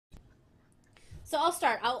So I'll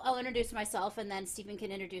start. I'll introduce myself, and then Stephen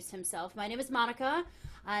can introduce himself. My name is Monica.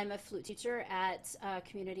 I'm a flute teacher at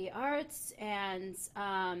Community Arts, and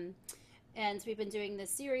we've been doing this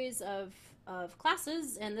series of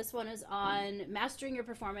classes, and this one is on mastering your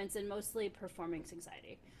performance and mostly performance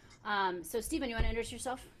anxiety. So Stephen, you want to introduce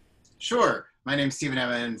yourself? Sure. My name's Stephen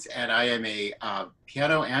Evans, and I am a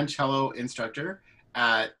piano and cello instructor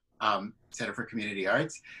at Center for Community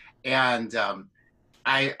Arts. And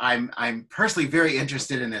I'm personally very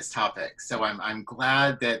interested in this topic. So I'm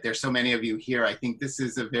glad that there's so many of you here. I think this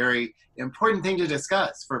is a very important thing to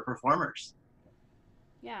discuss for performers.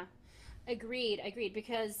 Yeah, agreed.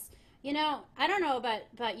 Because I don't know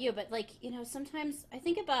about you, but sometimes I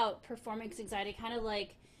think about performance anxiety, kind of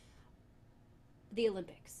like the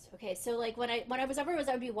Olympics. Okay, so like I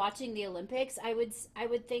would be watching the Olympics, I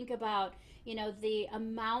would think about the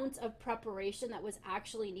amount of preparation that was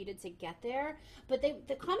actually needed to get there. But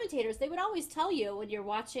the commentators, they would always tell you when you're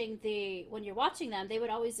watching them, they would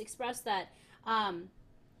always express um,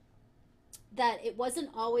 that it wasn't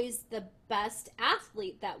always the best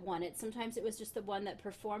athlete that won it. Sometimes it was just the one that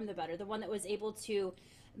performed the better, the one that was able to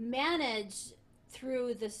manage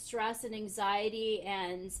through the stress and anxiety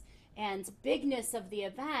and bigness of the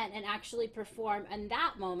event and actually perform in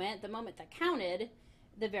that moment, the moment that counted,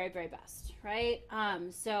 the very, very best, right?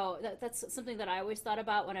 So that's something that I always thought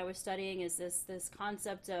about when I was studying, is this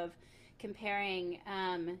concept of comparing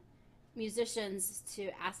musicians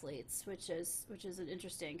to athletes, which is an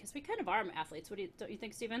interesting, because we kind of are athletes. Don't you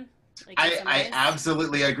think, Stephen? Like in some I ways.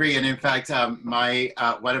 absolutely agree. And in fact, my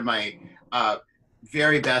one of my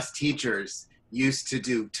very best teachers used to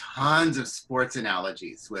do tons of sports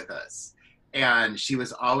analogies with us, and she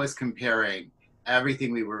was always comparing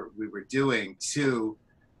everything we were doing to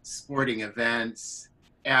sporting events.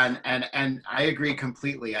 And I agree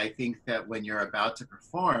completely. I think that when you're about to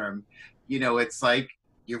perform, it's like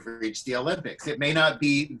you've reached the Olympics. It may not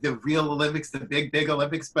be the real Olympics, the big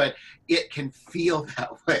Olympics, but it can feel that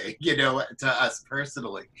way, to us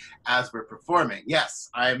personally as we're performing. Yes,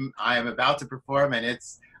 I am about to perform, and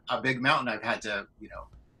it's a big mountain I've had to,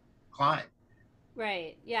 climb.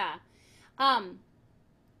 Right. Yeah. Um,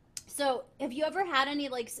 So, have you ever had any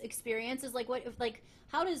experiences, like what if like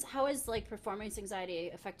how has like performance anxiety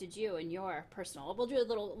affected you in your personal?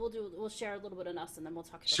 We'll share a little bit on us, and then we'll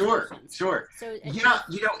talk about Sure, solutions. sure. So, Yeah,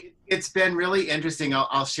 it's been really interesting.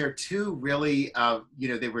 I'll share two really,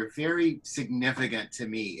 they were very significant to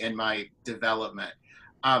me in my development.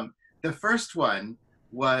 Um, the first one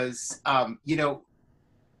was,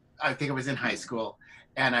 I think I was in high school,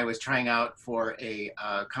 and I was trying out for a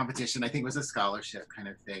competition. I think it was a scholarship kind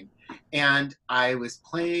of thing. And I was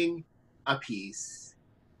playing a piece,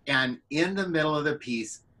 and in the middle of the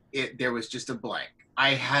piece, there was just a blank.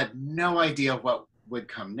 I had no idea what would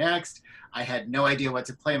come next. I had no idea what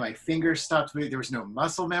to play. My fingers stopped moving. There was no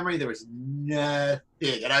muscle memory. There was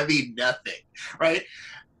nothing. And I mean nothing, right?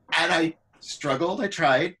 And I struggled. I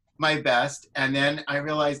tried my best. And then I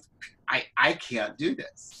realized I can't do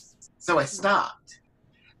this. So I stopped.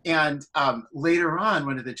 And later on,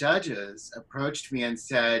 one of the judges approached me and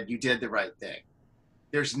said, "You did the right thing.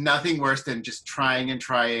 There's nothing worse than just trying and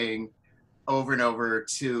trying over and over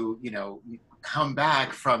to, come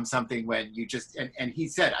back from something when you just," and he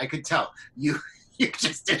said, I could tell you, you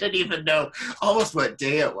just didn't even know almost what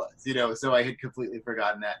day it was, so I had completely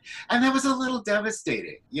forgotten that. And that was a little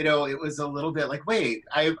devastating. It was a little bit like, wait,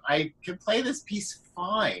 I can play this piece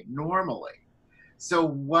fine normally. So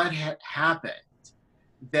what had happened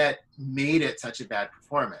that made it such a bad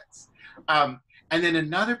performance? And then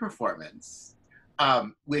another performance,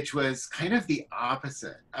 which was kind of the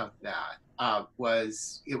opposite of that,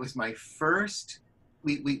 it was my first.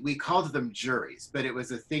 We called them juries, but it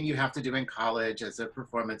was a thing you have to do in college as a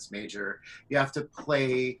performance major. You have to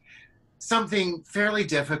play something fairly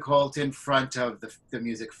difficult in front of the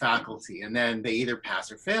music faculty, and then they either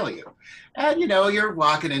pass or fail you. And you're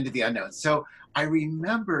walking into the unknown. So I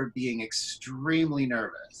remember being extremely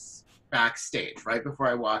nervous backstage right before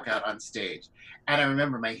I walk out on stage. And I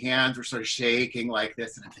remember my hands were sort of shaking like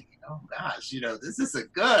this, and I'm thinking, oh gosh, this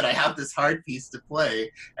isn't good. I have this hard piece to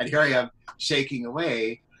play, and here I am shaking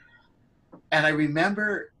away. And I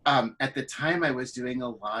remember at the time I was doing a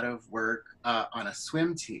lot of work on a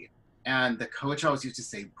swim team. And the coach always used to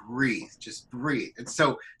say, breathe, just breathe. And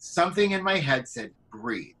so something in my head said,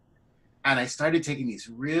 breathe. And I started taking these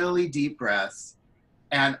really deep breaths.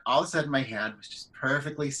 And all of a sudden, my hand was just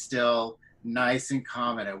perfectly still, nice and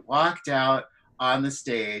calm. And I walked out on the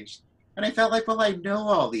stage. And I felt like, well, I know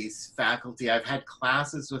all these faculty. I've had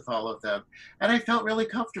classes with all of them. And I felt really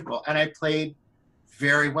comfortable. And I played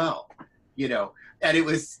very well, you know. and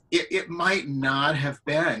it might not have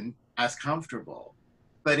been as comfortable,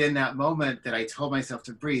 but in that moment that I told myself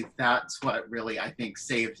to breathe, that's what really I think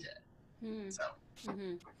saved it. Hmm. So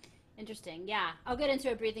Hmm. Interesting. Yeah, I'll get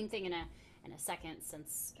into a breathing thing in a second,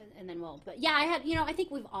 since and then we'll. But yeah, I had, I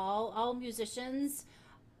think we've all musicians,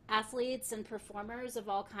 athletes, and performers of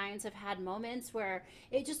all kinds have had moments where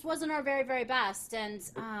it just wasn't our very very best, and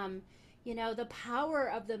the power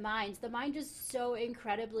of the mind is so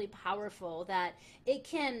incredibly powerful that it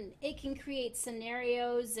can create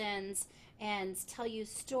scenarios and tell you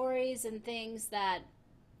stories and things that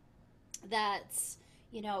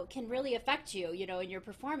can really affect you, in your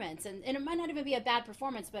performance, and it might not even be a bad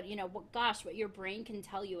performance, but gosh, what your brain can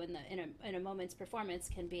tell you in a moment's performance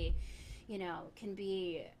can be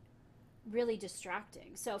really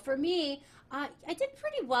distracting. So for me, I did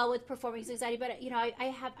pretty well with performance anxiety, but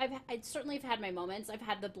I certainly have had my moments. I've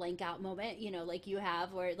had the blank out moment, like you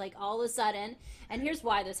have, where like all of a sudden, and here's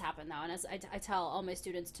why this happened though. And as I tell all my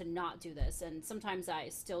students to not do this, and sometimes I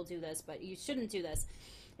still do this, but you shouldn't do this.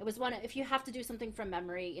 It was one, if you have to do something from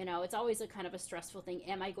memory, it's always a kind of a stressful thing.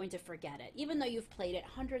 Am I going to forget it? Even though you've played it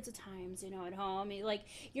hundreds of times, at home, like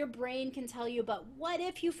your brain can tell you, but what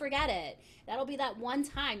if you forget it? That'll be that one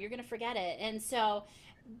time you're going to forget it. And so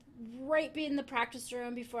right in the practice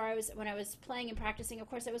room when I was playing and practicing, of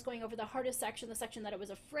course I was going over the hardest section, the section that I was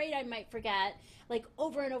afraid I might forget, like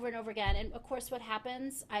over and over and over again. And of course what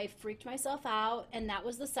happens, I freaked myself out, and that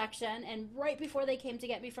was the section. And right before they came to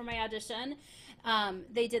get me for my audition,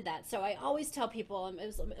 they did that. So I always tell people,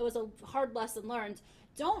 it was a hard lesson learned.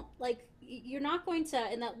 Don't, like, you're not going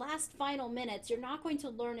to, in that last final minutes, you're not going to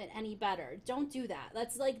learn it any better. Don't do that.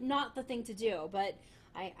 That's like not the thing to do. But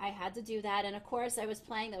I had to do that. And of course I was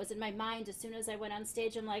playing, that was in my mind. As soon as I went on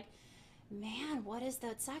stage, I'm like, man, what is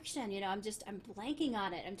that section? I'm blanking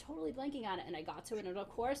on it. I'm totally blanking on it. And I got to it. And of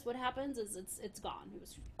course what happens is it's gone. It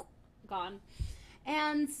was gone.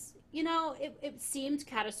 And it seemed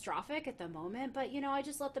catastrophic at the moment, but I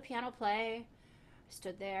just let the piano play. I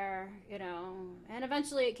stood there, and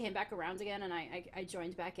eventually it came back around again, and I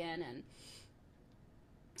joined back in,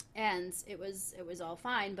 and it was all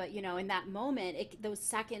fine. But in that moment, those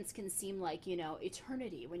seconds can seem like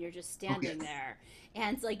eternity when you're just oh standing yes. there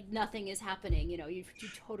and like nothing is happening. You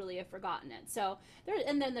totally have forgotten it. So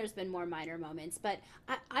and then there's been more minor moments. But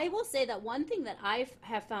I will say that one thing that I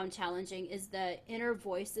have found challenging is the inner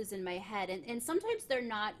voices in my head, and sometimes they're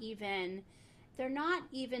not even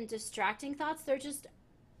distracting thoughts. They're just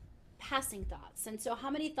passing thoughts. And so how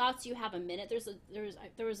many thoughts you have a minute,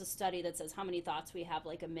 there was a study that says how many thoughts we have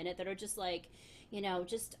like a minute that are just like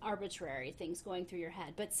just arbitrary things going through your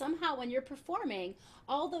head. But somehow when you're performing,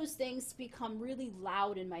 all those things become really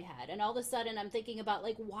loud in my head, and all of a sudden I'm thinking about,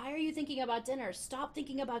 like, why are you thinking about dinner? Stop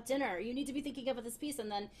thinking about dinner. You need to be thinking about this piece.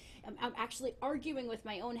 And then I'm actually arguing with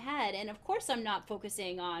my own head, and of course I'm not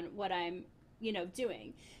focusing on what I'm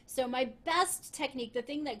doing. So my best technique, the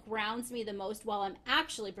thing that grounds me the most while I'm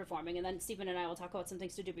actually performing, and then Stephen and I will talk about some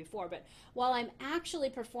things to do before, but while I'm actually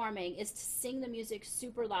performing, is to sing the music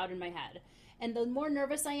super loud in my head. And the more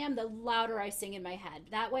nervous I am, the louder I sing in my head.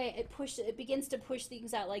 That way it begins to push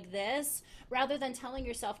things out like this, rather than telling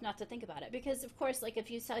yourself not to think about it. Because of course, like,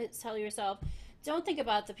 if you tell yourself, don't think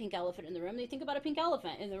about the pink elephant in the room, you think about a pink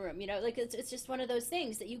elephant in the room. Like, it's just one of those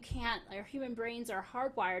things that you can't, our human brains are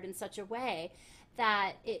hardwired in such a way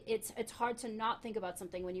that it's hard to not think about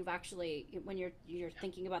something when you're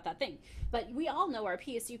thinking about that thing. But we all know our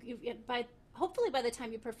piece. Hopefully by the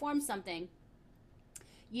time you perform something,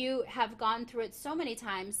 you have gone through it so many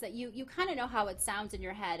times that you kind of know how it sounds in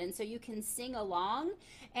your head, and so you can sing along.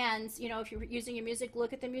 And if you're using your music,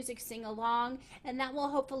 look at the music, sing along, and that will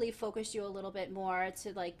hopefully focus you a little bit more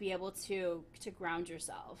to, like, be able to ground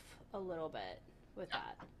yourself a little bit with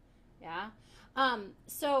that. Yeah.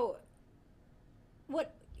 So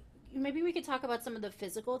what, maybe we could talk about some of the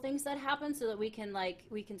physical things that happen, so that we can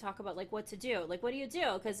talk about, like, what to do. Like, what do you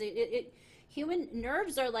do? Because human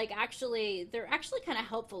nerves are, like, they're actually kind of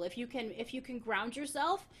helpful if you can ground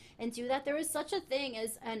yourself and do that. There is such a thing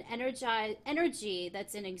as an energy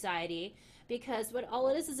that's in anxiety, because what all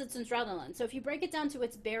it is it's adrenaline. So if you break it down to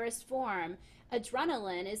its barest form,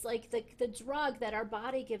 adrenaline is like the drug that our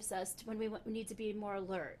body gives us when we need to be more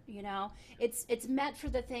alert. It's meant for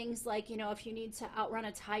the things like, if you need to outrun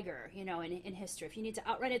a tiger, in history, if you need to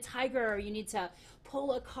outrun a tiger, or you need to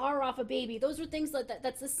pull a car off a baby, those are things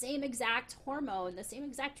that's the same exact hormone, the same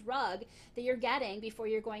exact drug that you're getting before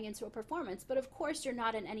you're going into a performance. But of course you're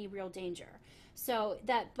not in any real danger.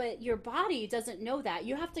 But your body doesn't know that.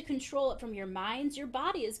 You have to control it from your minds. Your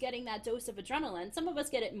body is getting that dose of adrenaline. Some of us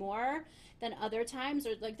get it more than other times,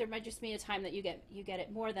 or like there might just be a time that you get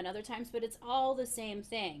it more than other times, but it's all the same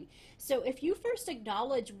thing. So if you first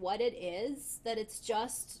acknowledge what it is, that it's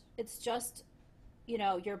just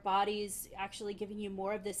your body's actually giving you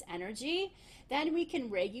more of this energy, then we can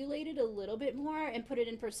regulate it a little bit more and put it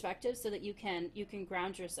in perspective so that you can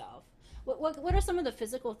ground yourself. What are some of the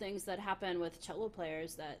physical things that happen with cello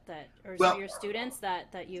players that or some of Well, your students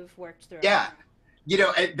that you've worked through? yeah,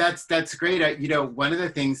 that's great. One of the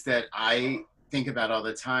things that I think about all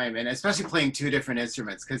the time, and especially playing two different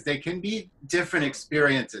instruments, because they can be different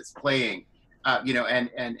experiences playing,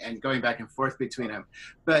 and going back and forth between them.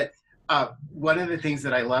 But one of the things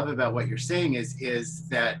that I love about what you're saying is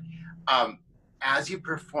that um, as you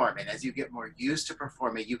perform and as you get more used to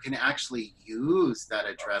performing, you can actually use that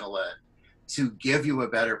adrenaline to give you a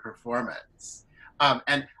better performance.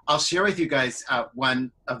 And I'll share with you guys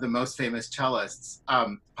one of the most famous cellists,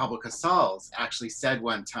 Pablo Casals, actually said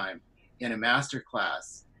one time in a master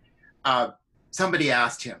class, somebody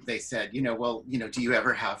asked him, they said, do you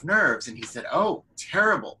ever have nerves? And he said, oh,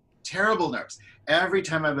 terrible, terrible nerves. Every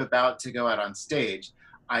time I'm about to go out on stage,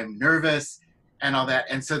 I'm nervous and all that.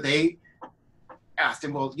 And so they asked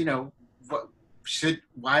him, well,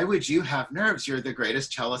 why would you have nerves? You're the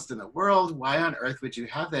greatest cellist in the world. Why on earth would you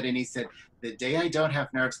have that? And he said, the day I don't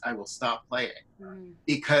have nerves, I will stop playing.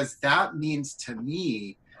 Because that means to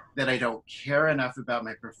me that I don't care enough about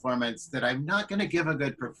my performance, that I'm not going to give a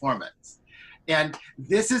good performance. And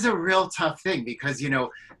this is a real tough thing because,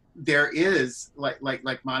 there is,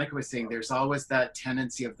 like Monica was saying, there's always that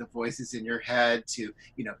tendency of the voices in your head to,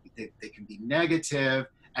 they can be negative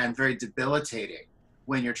and very debilitating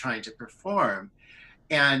when you're trying to perform.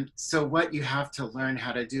 And so what you have to learn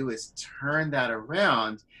how to do is turn that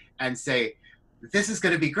around and say, this is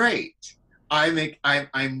going to be great.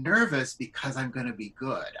 I'm nervous because I'm going to be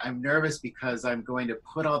good. I'm nervous because I'm going to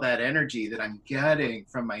put all that energy that I'm getting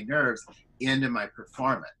from my nerves into my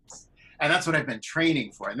performance. And that's what I've been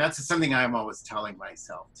training for. And that's something I'm always telling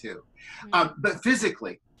myself too. But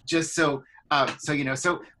physically, just so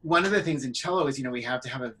one of the things in cello is, we have to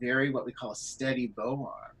have a very, what we call a steady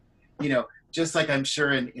bow arm. Just like I'm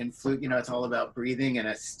sure in flute, it's all about breathing and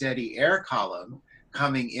a steady air column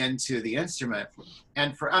coming into the instrument.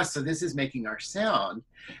 And for us, so this is making our sound.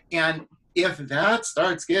 And if that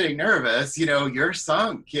starts getting nervous, you're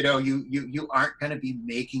sunk, you aren't going to be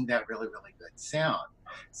making that really, really good sound.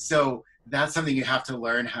 So that's something you have to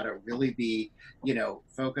learn how to really be,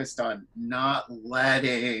 focused on not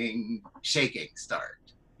letting shaking start,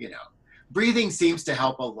 Breathing seems to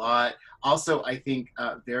help a lot. Also, I think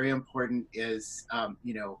very important is,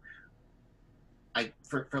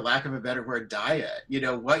 for lack of a better word, diet.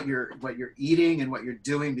 What you're eating and what you're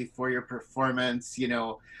doing before your performance. You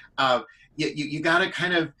got to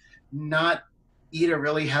kind of not eat a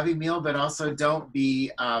really heavy meal, but also don't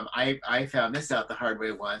be. I found this out the hard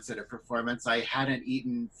way once at a performance. I hadn't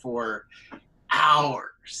eaten for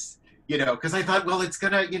hours. Because I thought, well, it's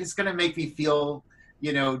gonna make me feel,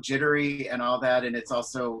 jittery and all that, and it's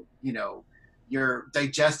also, your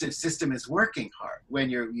digestive system is working hard when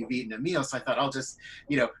you've eaten a meal. So I thought I'll just,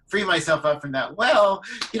 free myself up from that. Well,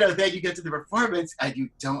 then you get to the performance and you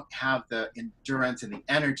don't have the endurance and the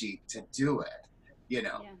energy to do it,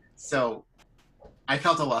 Yeah. So I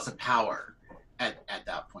felt a loss of power at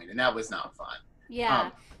that point, and that was not fun.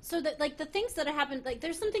 Yeah. So that, like, the things that happened, like,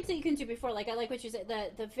 there's some things that you can do before. Like, I like what you said,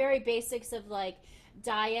 the very basics of, like,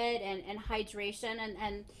 diet and hydration,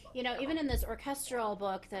 and even in this orchestral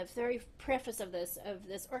book, the very preface of this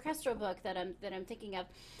orchestral book that I'm thinking of,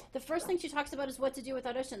 the first thing she talks about is what to do with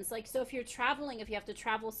auditions. Like, so if you're traveling, if you have to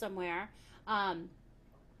travel somewhere,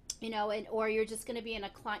 or you're just going to be in a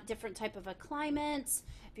different type of a climate,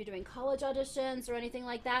 if you're doing college auditions or anything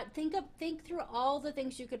like that, think through all the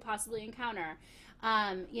things you could possibly encounter.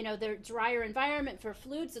 The drier environment for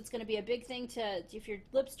flutes, it's going to be a big thing if your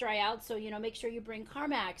lips dry out. So, make sure you bring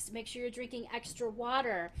Carmex, make sure you're drinking extra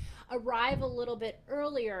water, arrive a little bit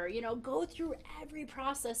earlier, go through every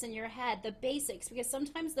process in your head, the basics, because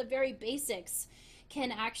sometimes the very basics can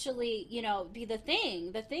actually, be the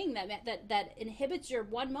thing that inhibits your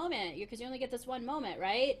one moment, because you only get this one moment,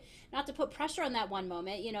 right? Not to put pressure on that one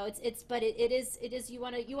moment, but it is you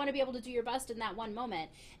want to be able to do your best in that one moment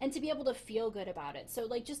and to be able to feel good about it. So,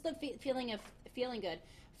 like, just the feeling of feeling good.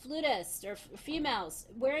 flutists or females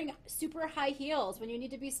wearing super high heels when you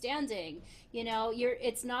need to be standing. You know,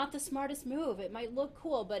 it's not the smartest move. It might look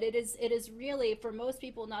cool, but it is really, for most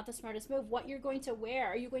people, not the smartest move. What you're going to wear,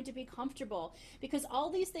 are you going to be comfortable? Because all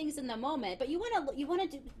these things in the moment, but you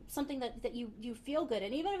want to do something that you feel good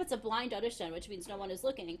in, even if it's a blind audition, which means no one is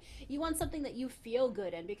looking. You want something that you feel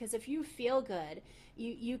good in, because if you feel good,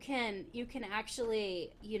 you can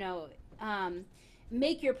actually,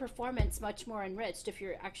 make your performance much more enriched if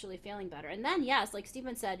you're actually feeling better. And then, yes, like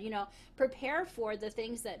Stephen said, prepare for the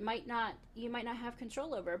things that you might not have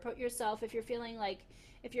control over. Put yourself, if you're feeling like,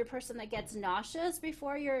 if you're a person that gets nauseous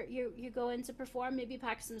before you go in to perform, maybe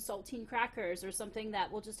pack some saltine crackers or something that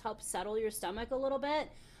will just help settle your stomach a little bit.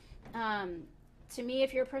 um, to me,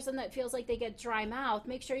 if you're a person that feels like they get dry mouth,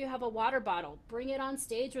 make sure you have a water bottle. Bring it on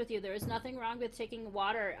stage with you. There is nothing wrong with taking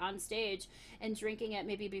water on stage and drinking it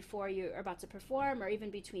maybe before you are about to perform, or even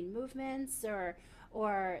between movements,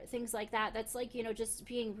 or things like that. That's like, just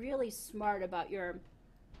being really smart about your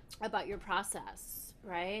process,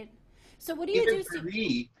 right? So what do you Even do, for Steve?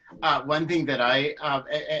 me, one thing that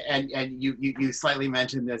and you slightly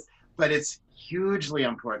mentioned this, but it's hugely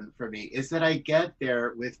important for me is that I get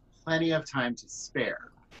there with plenty of time to spare.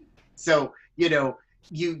 So, you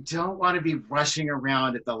don't want to be rushing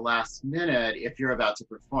around at the last minute if you're about to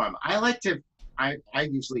perform. I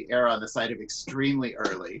usually err on the side of extremely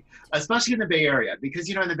early, especially in the Bay Area, because,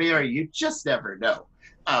 in the Bay Area, you just never know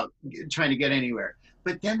uh, trying to get anywhere.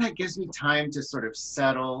 But then that gives me time to sort of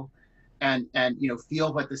settle and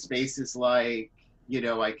feel what the space is like.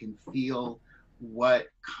 I can feel what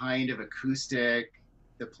kind of acoustic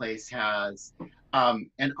the place has.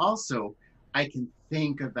 And also, I can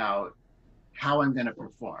think about how I'm going to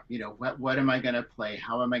perform. What am I going to play?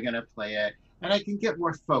 How am I going to play it? And I can get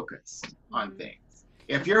more focused on Mm-hmm. things.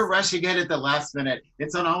 If you're rushing in at the last minute,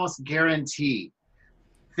 it's an almost guarantee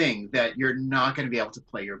thing that you're not going to be able to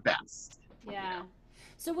play your best. You Yeah. know,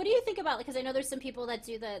 So what do you think about, because I know there's some people that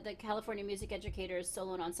do the California Music Educators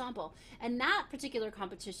Solo and Ensemble, and that particular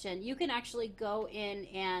competition, you can actually go in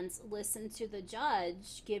and listen to the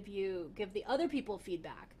judge give the other people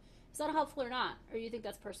feedback. Is that helpful or not? Or you think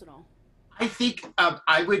that's personal? I think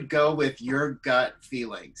I would go with your gut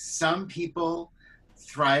feelings. Some people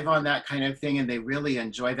thrive on that kind of thing and they really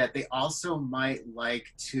enjoy that. They also might like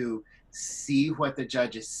to see what the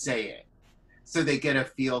judge is saying, so they get a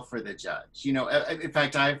feel for the judge. In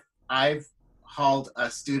fact, I've hauled a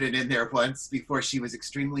student in there once before she was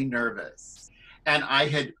extremely nervous. And I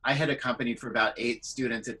had accompanied for about 8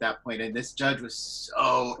 students at that point, and this judge was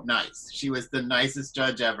so nice. She was the nicest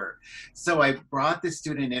judge ever. So I brought the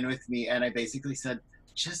student in with me, and I basically said,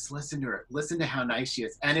 "Just listen to her. Listen to how nice she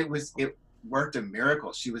is." And it worked a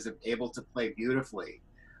miracle. She was able to play beautifully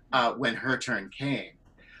when her turn came.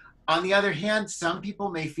 On the other hand, some people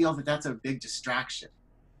may feel that that's a big distraction.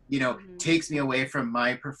 Mm-hmm. Takes me away from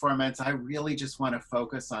my performance. I really just want to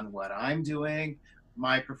focus on what I'm doing,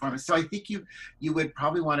 my performance. So I think you would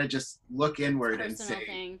probably want to just look It's a inward and personal say,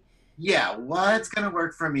 thing. yeah, Yeah. what's going to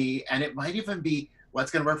work for me? And it might even be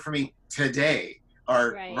what's going to work for me today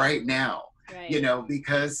or Right. right now, Right.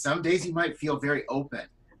 because some days you might feel very open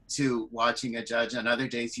to watching a judge, and other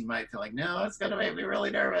days you might feel like, no, it's going to make me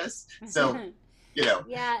really nervous. So, you know,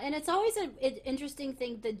 Yeah, and it's always an interesting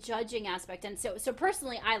thing, the judging aspect. And so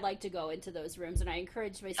personally, I like to go into those rooms, and I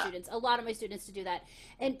encourage my yeah, students, a lot of my students, to do that.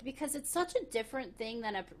 And because it's such a different thing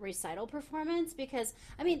than a recital performance, because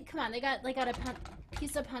I mean, come on, they got a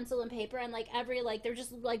piece of pencil and paper, and like they're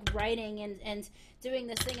just like writing and doing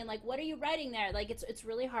this thing, and like, what are you writing there? Like it's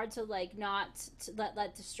really hard to like not to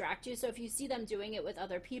let distract you. So if you see them doing it with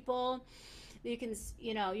other people, you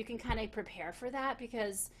can kind of prepare for that,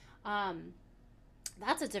 because um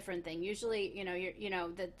that's a different thing. Usually,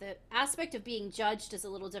 the aspect of being judged is a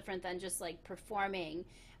little different than just like performing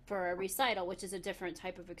for a recital, which is a different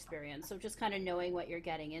type of experience. So just kind of knowing what you're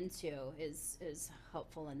getting into is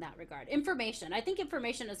helpful in that regard. Information. I think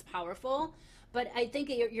information is powerful, but I think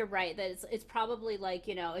you're right that it's probably like,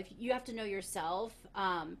 if you have to know yourself,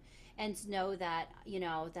 and know that,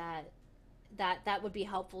 that would be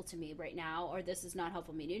helpful to me right now, or this is not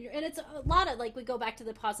helpful to me. And it's a lot of like, we go back to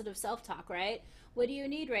the positive self-talk, right? What do you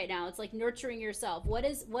need right now? It's like nurturing yourself. What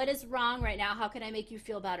is wrong right now? How can I make you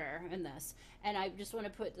feel better in this? And I just want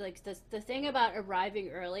to put like this, the thing about arriving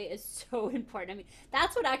early is so important. I mean,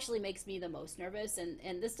 that's what actually makes me the most nervous.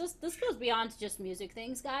 And this goes beyond just music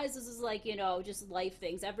things, guys. This is like, just life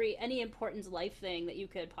things. Any important life thing that you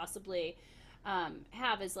could possibly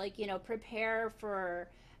have is like, prepare for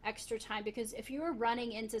extra time, because if you are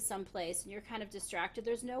running into some place and you're kind of distracted,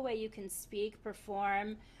 there's no way you can speak,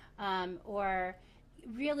 perform, or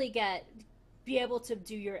really be able to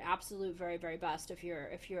do your absolute very very best if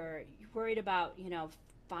you're worried about, you know,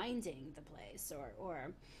 finding the place,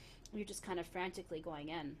 or you're just kind of frantically going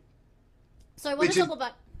in. So I want to Which is double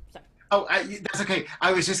back. Sorry. Oh, that's okay.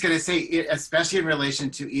 I was just going to say, especially in relation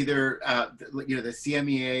to either, the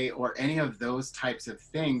CMEA or any of those types of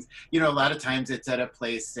things. A lot of times it's at a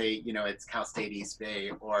place, say, it's Cal State East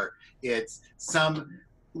Bay, or it's some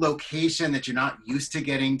location that you're not used to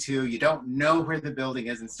getting to. You don't know where the building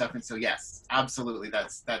is and stuff. And so, yes, absolutely,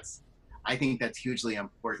 that's. I think that's hugely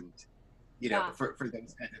important. Yeah. For those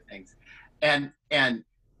kinds of things, and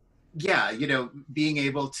yeah, being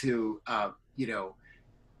able to,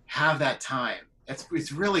 have that time.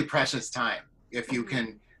 It's really precious time if you Mm-hmm.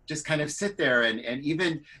 can just kind of sit there and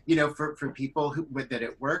even for people who that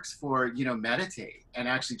it works for, meditate and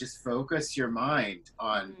actually just focus your mind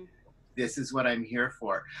on Mm-hmm. this is what I'm here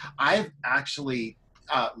for. I've actually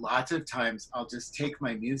lots of times I'll just take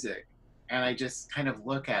my music and I just kind of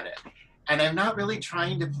look at it. And I'm not really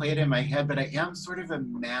trying to play it in my head, but I am sort of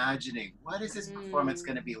imagining what is this performance Mm.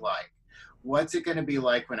 going to be like? What's it going to be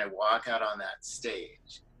like when I walk out on that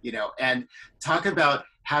stage? And talk about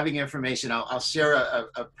having information. I'll share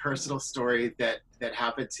a personal story that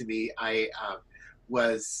happened to me. I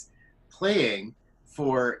was playing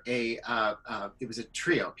for it was a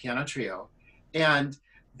trio, piano trio, and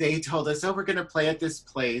they told us, oh, we're going to play at this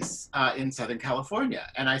place in Southern California.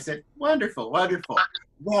 And I said, wonderful, wonderful.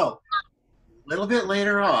 Well, a little bit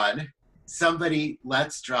later on, somebody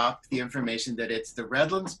lets drop the information that it's the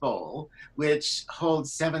Redlands Bowl, which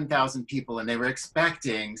holds 7,000 people, and they were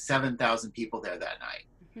expecting 7,000 people there that night.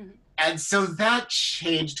 And so that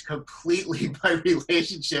changed completely my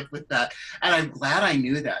relationship with that. And I'm glad I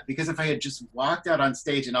knew that, because if I had just walked out on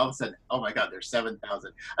stage and all of a sudden, oh my God, there's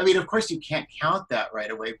 7,000. I mean, of course you can't count that right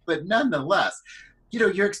away, but nonetheless,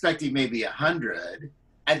 you're expecting maybe 100,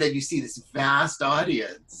 and then you see this vast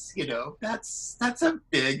audience. That's a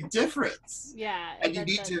big difference. Yeah. And you That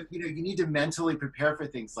need that. to, you need to mentally prepare for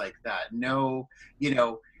things like that. Know, you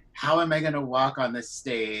know, how am I going to walk on this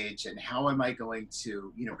stage, and how am I going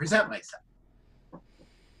to, present myself?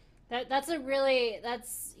 That's a really,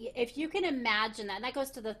 that's, if you can imagine that, and that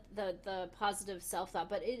goes to the positive self thought,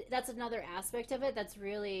 but that's another aspect of it that's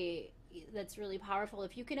really powerful.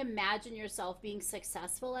 If you can imagine yourself being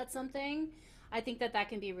successful at something, I think that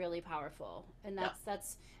can be really powerful. And Yeah.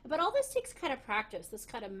 that's but all this takes kind of practice, this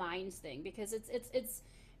kind of minds thing, because it's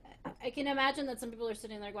I can imagine that some people are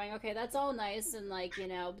sitting there going, okay, that's all nice, and like, you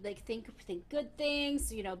know, they think good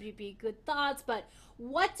things, you know, be good thoughts, but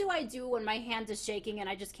what do I do when my hand is shaking and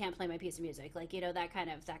I just can't play my piece of music? Like, you know, that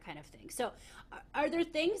kind of thing. So, are there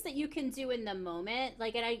things that you can do in the moment?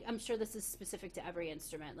 Like, and I'm sure this is specific to every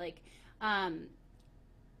instrument. Like, um,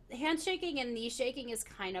 hand shaking and knee shaking is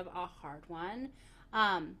kind of a hard one.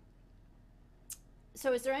 Um,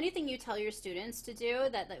 so, is there anything you tell your students to do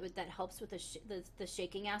that helps with the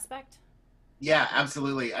shaking aspect? Yeah,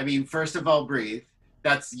 absolutely. I mean, first of all, breathe.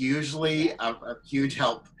 That's usually Yeah. a huge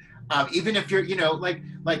help. Even if you're,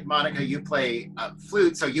 like Monica, you play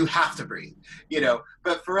flute, so you have to breathe.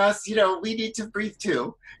 But for us, we need to breathe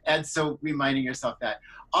too. And so reminding yourself that.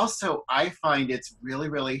 Also, I find it's really,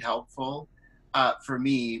 really helpful for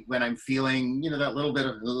me when I'm feeling, that little bit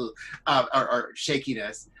of or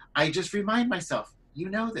shakiness. I just remind myself, you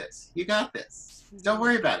know this, you got this. Don't Mm-hmm.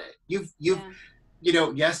 worry about it. You've Yeah.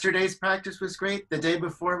 yesterday's practice was great. The day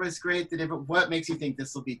before was great. What makes you think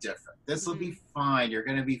this will be different? This will Mm-hmm. be fine. You're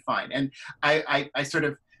going to be fine. And I sort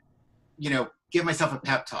of, give myself a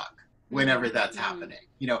pep talk Mm-hmm. whenever that's Mm-hmm.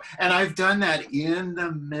 happening, and I've done that in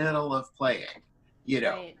the middle of playing, you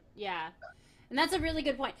know. Right. Yeah. And that's a really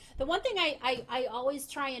good point. The one thing I always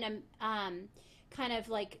try and kind of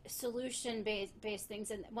like solution based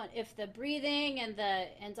things, and if the breathing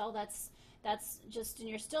and all that's just, and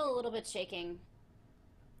you're still a little bit shaking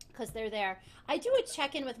because they're there. I do a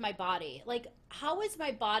check in with my body. Like, how is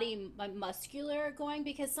my body, my muscular going?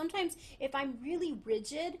 Because sometimes if I'm really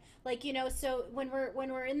rigid, like, you know, so when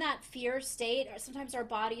we're in that fear state, sometimes our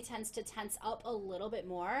body tends to tense up a little bit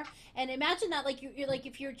more. And imagine that, like, you're like,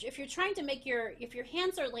 if you're trying to make if your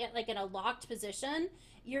hands are like in a locked position,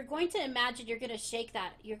 you're going to imagine you're going to shake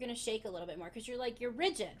a little bit more because you're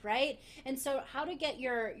rigid, right? And so how to get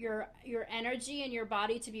your energy and your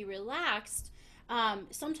body to be relaxed,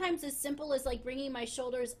 sometimes as simple as like bringing my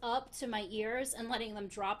shoulders up to my ears and letting them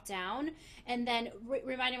drop down, and then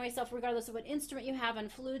reminding myself, regardless of what instrument you have on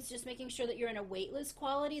flutes, just making sure that you're in a weightless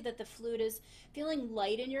quality, that the flute is feeling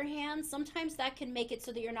light in your hands. Sometimes that can make it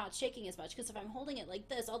so that you're not shaking as much, because if I'm holding it like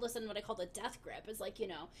this, all of a sudden what I call the death grip is like, you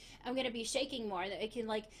know, I'm going to be shaking more. That it can,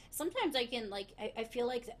 like, sometimes I can, like, I feel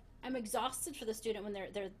like I'm exhausted for the student when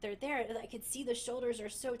they're there. I could see the shoulders are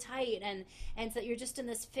so tight, and that you're just in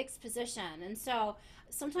this fixed position. And so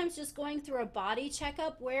sometimes just going through a body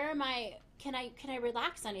checkup, where am I? Can I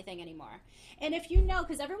relax anything anymore? And if you know,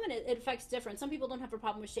 because everyone, it affects different. Some people don't have a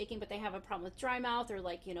problem with shaking, but they have a problem with dry mouth, or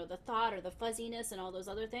like, the thought or the fuzziness and all those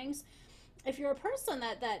other things. If you're a person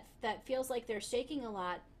that feels like they're shaking a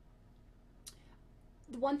lot,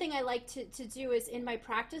 the one thing I like to do is, in my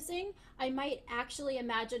practicing, I might actually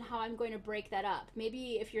imagine how I'm going to break that up.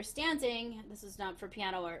 Maybe if you're standing, this is not for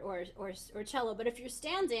piano or cello, but if you're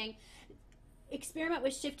standing, experiment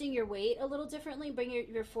with shifting your weight a little differently. Bring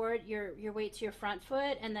your weight to your front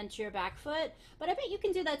foot and then to your back foot. But I bet you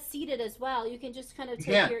can do that seated as well. You can just kind of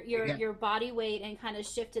take your body weight and kind of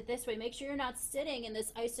shift it this way. Make sure you're not sitting in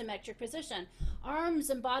this isometric position. Arms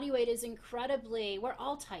and body weight is incredibly, we're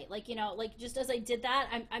all tight. Like, like just as I did that,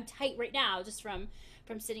 I'm tight right now just from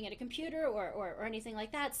sitting at a computer or anything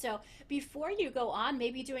like that. So before you go on,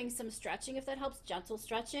 maybe doing some stretching, if that helps, gentle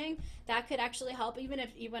stretching, that could actually help. Even if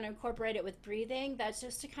you want to incorporate it with breathing, that's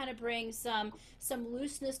just to kind of bring some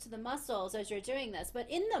looseness to the muscles as you're doing this. But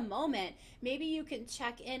in the moment, maybe you can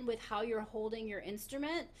check in with how you're holding your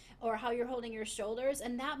instrument or how you're holding your shoulders,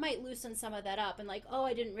 and that might loosen some of that up. And like, oh,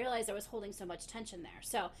 I didn't realize I was holding so much tension there.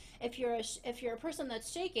 So if you're a person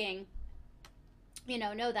that's shaking,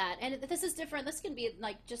 know that. And this is different. This can be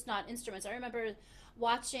like just not instruments. I remember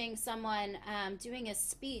watching someone doing a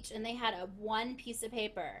speech, and they had one piece of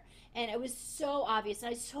paper, and it was so obvious,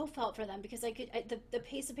 and I so felt for them, because the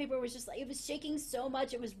piece of paper was just like, it was shaking so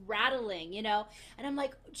much, it was rattling, and I'm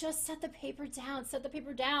like, just set the paper down, just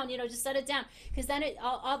set it down, because then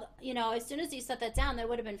as soon as you set that down, that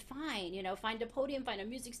would have been fine. Find a podium, find a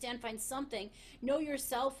music stand, find something. Know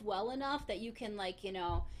yourself well enough that you can, like,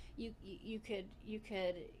 you could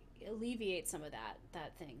alleviate some of that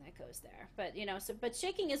thing that goes there. But but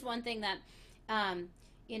shaking is one thing that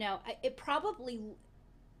it probably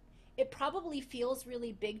feels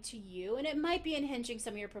really big to you, and it might be impinging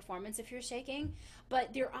some of your performance if you're shaking,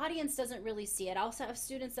 but your audience doesn't really see it. I also have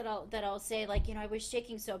students that'll say, like, I was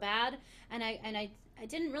shaking so bad, and I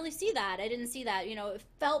didn't really see that. I didn't see that. It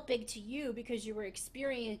felt big to you because you were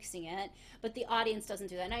experiencing it, but the audience doesn't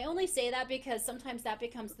do that. And I only say that because sometimes that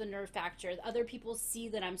becomes the nerve factor. Other people see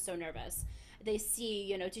that I'm so nervous. They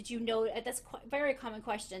see, did you know? That's a very common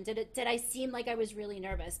question. Did I seem like I was really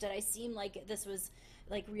nervous? Did I seem like this was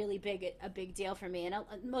like really a big deal for me? And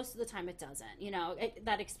most of the time it doesn't.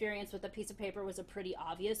 That experience with the piece of paper was a pretty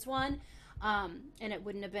obvious one. And it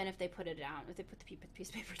wouldn't have been if they put it down. If they put the piece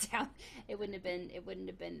of paper down, it wouldn't have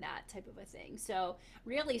been that type of a thing. So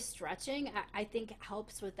really, stretching, I think,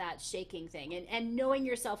 helps with that shaking thing, and knowing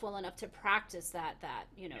yourself well enough to practice that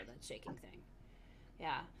shaking thing.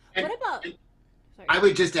 Yeah. And, What about? and Sorry. I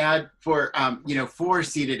would just add for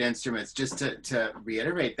seated instruments, just to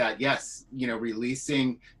reiterate that, yes,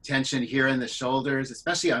 releasing tension here in the shoulders,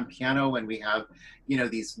 especially on piano when we have,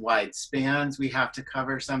 these wide spans we have to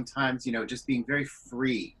cover sometimes, just being very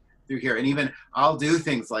free through here. And even I'll do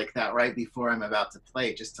things like that right before I'm about to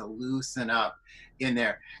play, just to loosen up in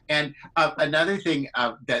there. And another thing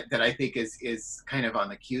that I think is kind of on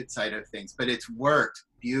the cute side of things, but it's worked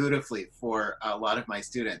beautifully for a lot of my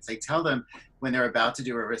students. I tell them, when they're about to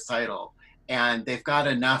do a recital and they've got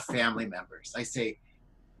enough family members, I say,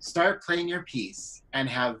 start playing your piece and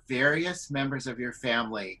have various members of your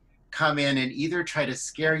family come in and either try to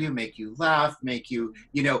scare you, make you laugh, make you,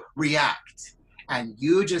 react. And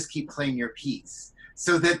you just keep playing your piece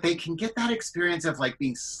so that they can get that experience of like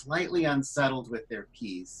being slightly unsettled with their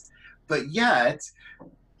piece, but yet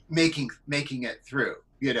making it through,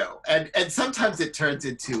 and sometimes it turns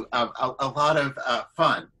into a lot of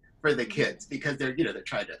fun for the kids, because they're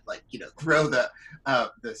trying to, like, throw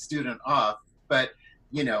the student off, but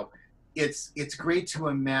it's great to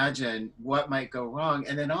imagine what might go wrong,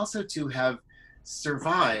 and then also to have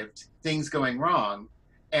survived things going wrong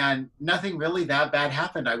and nothing really that bad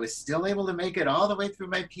happened. I was still able to make it all the way through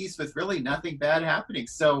my piece with really nothing bad happening,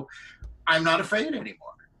 so I'm not afraid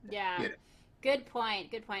anymore. Yeah. Good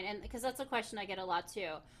point. And because that's a question I get a lot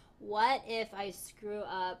too. What if I screw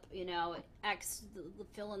up, X,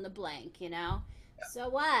 fill in the blank, So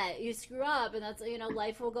what? You screw up, and that's,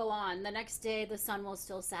 life will go on. The next day, the sun will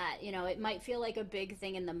still set. It might feel like a big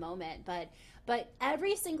thing in the moment, but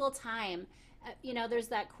every single time, there's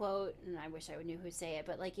that quote, and I wish I knew who say it,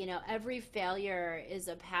 but like, every failure is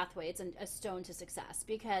a pathway. It's a stone to success,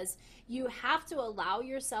 because you have to allow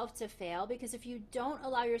yourself to fail, because if you don't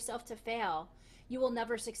allow yourself to fail, you will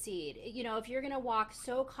never succeed. If you're going to walk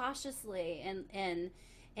so cautiously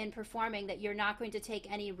in performing that you're not going to take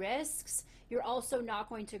any risks, you're also not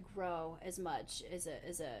going to grow as much as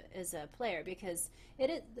a player, because it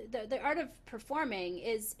is the art of performing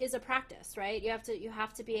is a practice, right? You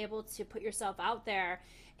have to be able to put yourself out there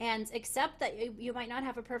and accept that you might not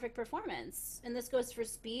have a perfect performance. And this goes for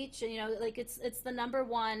speech, and like it's the number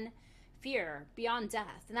one fear beyond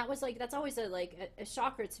death. And that's always a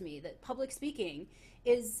shocker to me, that public speaking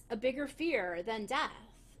is a bigger fear than death.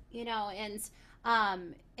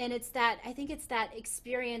 And it's that, I think it's that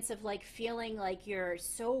experience of like feeling like you're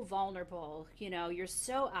so vulnerable, you're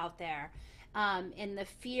so out there, and the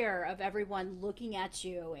fear of everyone looking at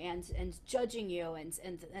you and judging you, and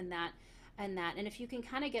if you can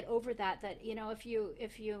kind of get over that if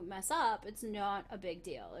you mess up, it's not a big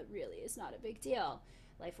deal. It really is not a big deal.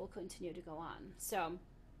 Life will continue to go on. So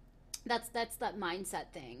that's that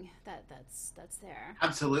mindset thing that's there.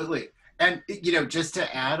 Absolutely. And just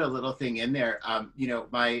to add a little thing in there,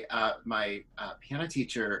 my piano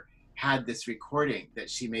teacher had this recording that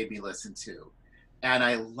she made me listen to, and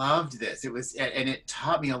I loved this. And it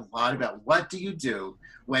taught me a lot about what do you do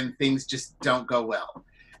when things just don't go well.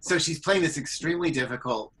 So she's playing this extremely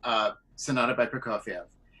difficult sonata by Prokofiev,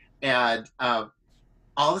 and all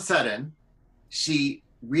of a sudden, she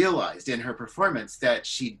realized in her performance that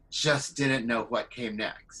she just didn't know what came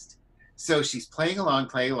next. So she's playing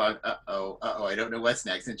along, I don't know what's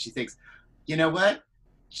next. And she thinks, you know what?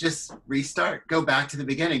 Just restart, go back to the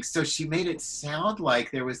beginning. So she made it sound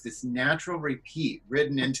like there was this natural repeat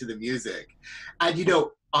written into the music. And,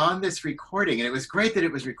 on this recording, and it was great that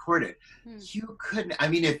it was recorded, you couldn't,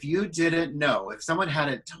 if you didn't know, if someone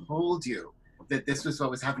hadn't told you that this was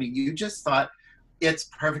what was happening, you just thought, it's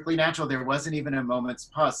perfectly natural. There wasn't even a moment's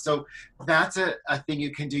pause. So that's a thing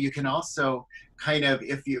you can do. You can also kind of,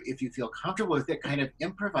 if you feel comfortable with it, kind of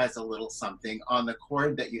improvise a little something on the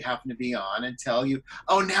chord that you happen to be on and tell you,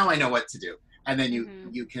 oh, now I know what to do. And then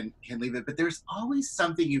you can leave it. But there's always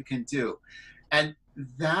something you can do. And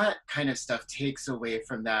that kind of stuff takes away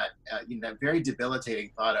from that, that very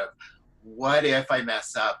debilitating thought of, what if I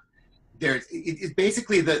mess up? It's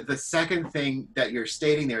basically the second thing that you're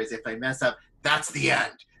stating there is, if I mess up, that's the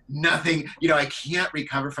end. Nothing, I can't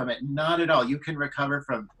recover from it. Not at all. You can recover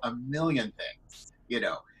from a million things,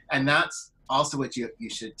 and that's also what you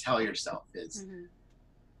should tell yourself is,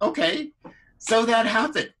 okay, so that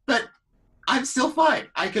happened, but I'm still fine.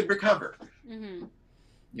 I could recover.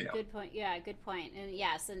 Good point. Yeah, good point. And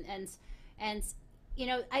yes, and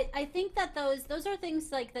I think that those are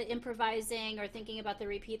things like the improvising or thinking about the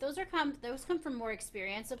repeat. Those come from more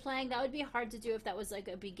experience of playing. That would be hard to do if that was like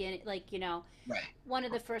a beginning, Right. one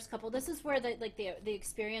of the first couple. This is where the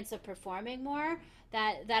experience of performing more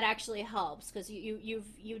that actually helps, because you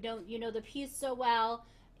know the piece so well,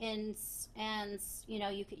 and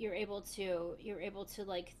you're able to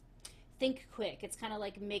like think quick. It's kind of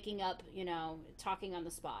like making up, talking on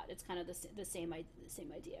the spot. It's kind of the same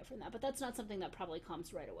idea from that. But that's not something that probably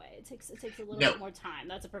comes right away. It takes a little bit more time.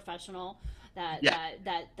 That's a professional that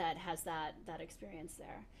has that experience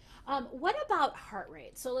there. What about heart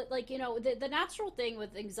rate? So the natural thing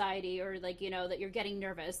with anxiety, or that you're getting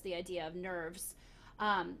nervous, the idea of nerves,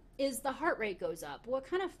 is the heart rate goes up. What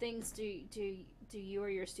kind of things do you or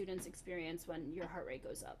your students experience when your heart rate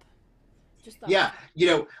goes up? Yeah,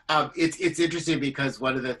 it's interesting, because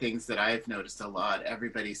one of the things that I've noticed a lot,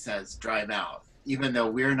 everybody says dry mouth, even though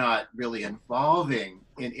we're not really involving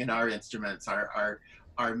in our instruments, our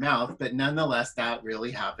mouth, but nonetheless, that really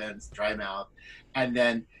happens, dry mouth. And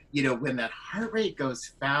then, when that heart rate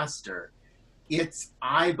goes faster,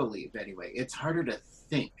 I believe anyway, it's harder to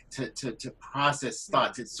think, to process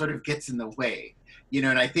thoughts. It sort of gets in the way,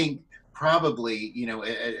 and I think probably,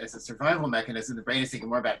 as a survival mechanism, the brain is thinking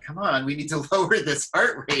more about, come on, we need to lower this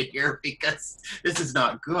heart rate here because this is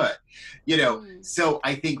not good, So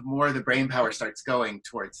I think more of the brain power starts going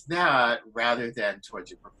towards that rather than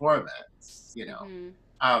towards your performance,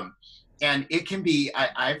 and it can be,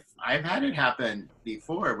 I've had it happen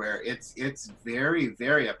before where it's very,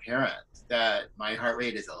 very apparent that my heart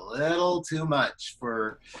rate is a little too much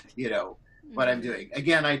for, what I'm doing.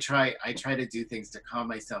 Again, I try to do things to calm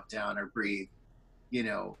myself down or breathe,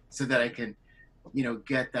 so that I can,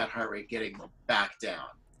 get that heart rate getting back down.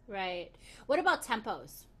 Right. What about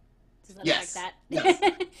tempos? Does that Yes. affect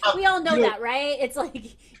that? Yes. We all know that, right? It's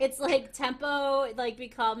like tempo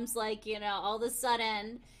becomes all of a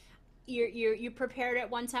sudden you prepared at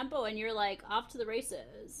one tempo and you're like off to the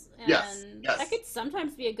races. And Yes. that could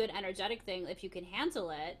sometimes be a good energetic thing if you can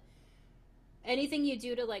handle it. anything you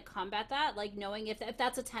do to like combat that, like knowing if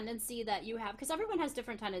that's a tendency that you have, because everyone has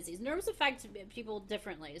different tendencies. Nerves affect people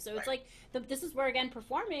differently, so it's Right. like this is where again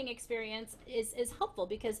performing experience is helpful,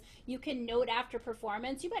 because you can note after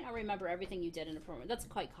performance. You might not remember everything you did in a performance. That's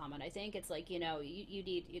quite common, I think. It's like, you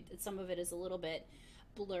need some of it is a little bit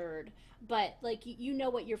blurred, but like you know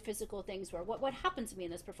what your physical things were, what happened to me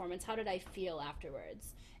in this performance, how did I feel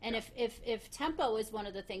afterwards. And Yeah. if tempo is one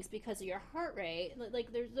of the things because of your heart rate,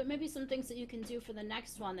 like there may be some things that you can do for the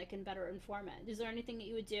next one that can better inform it. Is there anything that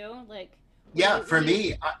you would do, like Yeah, what for do you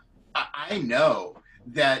me, I know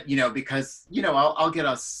that, because, I'll get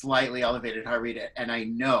a slightly elevated heart rate and I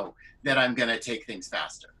know that I'm going to take things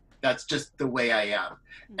faster. That's just the way I am.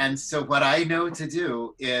 And mm-hmm. so what I know to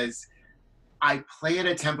do is I play at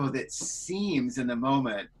a tempo that seems in the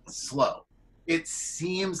moment slow. It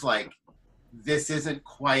seems like this isn't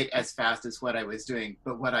quite as fast as what I was doing.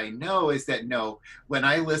 But what I know is that no, when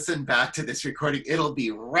I listen back to this recording, it'll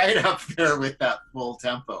be right up there with that full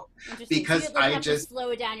tempo Interesting. So you because like have to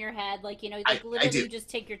slow it down your head, like like I literally do. you just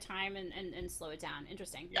take your time and slow it down.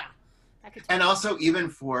 Interesting. Yeah. Yeah, that could And totally also even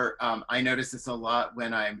for, I notice this a lot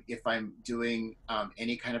when if I'm doing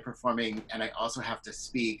any kind of performing and I also have to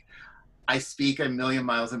speak, I speak a million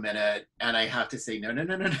miles a minute and I have to say, no, no,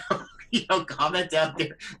 no, no, no. Comment down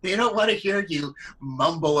there. They don't want to hear you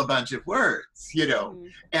mumble a bunch of words. mm-hmm.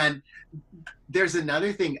 And there's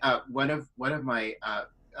another thing. One of my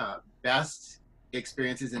best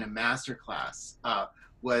experiences in a master class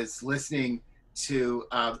was listening to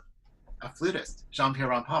a flutist, Jean-Pierre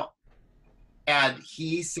Rampal. And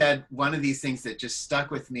he said one of these things that just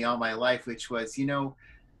stuck with me all my life, which was,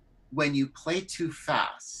 when you play too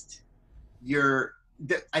fast,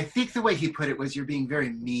 I think the way he put it was you're being very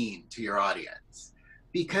mean to your audience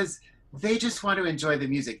because they just want to enjoy the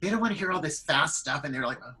music. They don't want to hear all this fast stuff and they're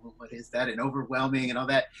like, oh, what is that? And overwhelming and all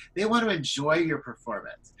that. They want to enjoy your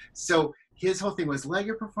performance. So his whole thing was let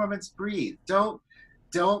your performance breathe. Don't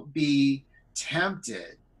be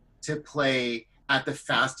tempted to play at the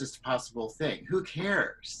fastest possible thing. Who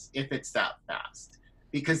cares if it's that fast?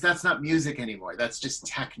 Because that's not music anymore. That's just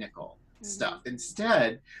technical Mm-hmm. stuff.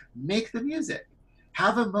 Instead, make the music.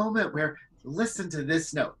 Have a moment where listen to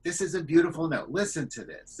this note. This is a beautiful note. Listen to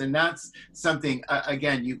this. And that's something,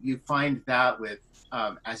 again, you find that with,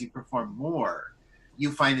 as you perform more,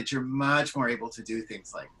 you find that you're much more able to do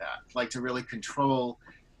things like that, like to really control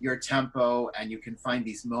your tempo. And you can find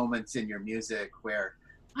these moments in your music where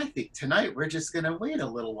I think tonight we're just going to wait a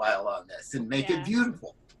little while on this and make it Yeah.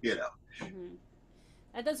 beautiful. Mm-hmm.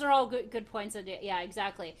 Those are all good points. Yeah,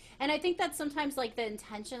 exactly. And I think that sometimes like the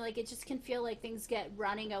intention, like it just can feel like things get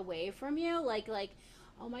running away from you. Like,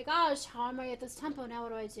 oh my gosh, how am I at this tempo now? What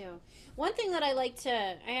do I do? One thing that I like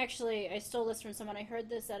to, I stole this from someone. I heard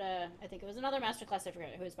this at I think it was another masterclass. I forget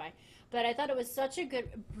who it was by, but I thought it was such a good,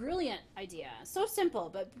 brilliant idea. So simple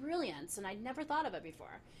but brilliant, and I'd never thought of it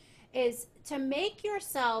before. Is to make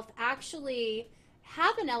yourself actually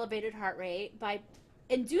have an elevated heart rate by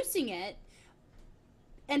inducing it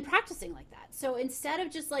and practicing like that. So instead of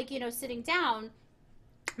just like, sitting down,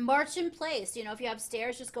 march in place. If you have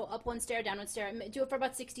stairs, just go up one stair, down one stair. Do it for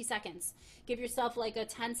about 60 seconds. Give yourself like a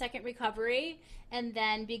 10-second recovery and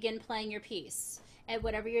then begin playing your piece at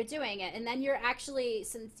whatever you're doing it. And then you're actually,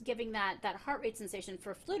 since giving that heart rate sensation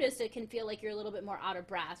for flutists, it can feel like you're a little bit more out of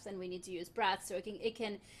breath, and we need to use breath. So it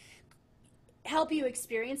can help you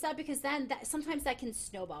experience that, because then sometimes that can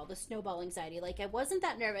snowball, the snowball anxiety. Like, I wasn't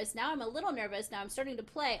that nervous, now I'm a little nervous, now I'm starting to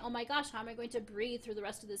play, oh my gosh, how am I going to breathe through the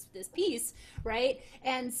rest of this piece, right?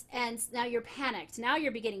 And now you're panicked, now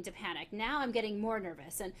you're beginning to panic, now I'm getting more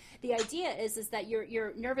nervous. And the idea is that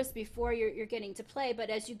you're nervous before you're getting to play,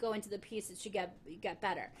 but as you go into the piece it should get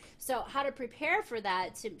better. So how to prepare for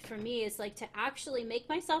that for me is like to actually make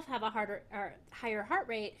myself have a higher heart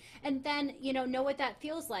rate, and then know what that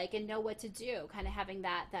feels like and know what to do, kind of having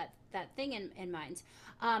that thing in mind.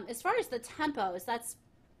 As far as the tempos, that's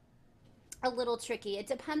a little tricky. It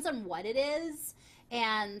depends on what it is,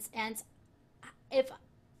 and if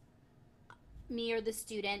me or the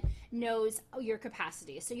student knows your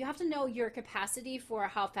capacity. So you have to know your capacity for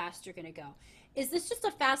how fast you're going to go. Is this just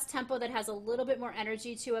a fast tempo that has a little bit more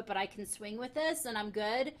energy to it, but I can swing with this and I'm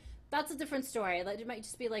good? That's a different story. It might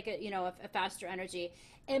just be like a faster energy.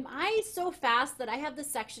 Am I so fast that I have this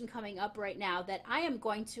section coming up right now that I am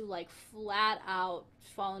going to like flat out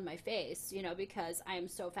fall on my face, because I am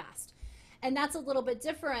so fast? And that's a little bit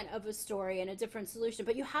different of a story and a different solution,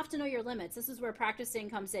 but you have to know your limits. This is where practicing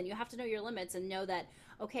comes in. You have to know your limits and know that,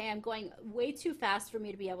 okay, I'm going way too fast for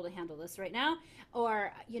me to be able to handle this right now,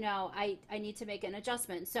 or I need to make an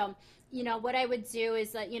adjustment. So what I would do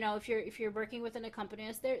is that if you're working with an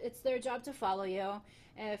accompanist, it's their job to follow you.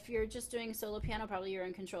 If you're just doing solo piano, probably you're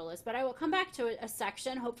in control list. But I will come back to a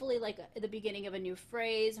section, hopefully like the beginning of a new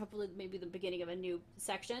phrase, hopefully maybe the beginning of a new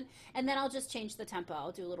section, and then I'll just change the tempo.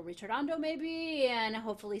 I'll do a little ritardando maybe, and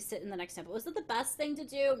hopefully sit in the next tempo. Is it the best thing to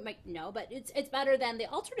do? Like, no, but it's better than the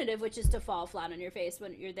alternative, which is to fall flat on your face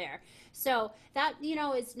when you're there. So that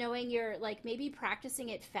is knowing you're like maybe practicing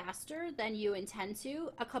it faster than you intend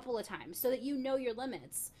to a couple of times, so that you know your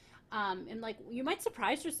limits. And like you might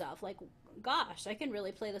surprise yourself, like, gosh, I can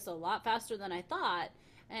really play this a lot faster than I thought,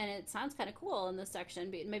 and it sounds kind of cool in this section.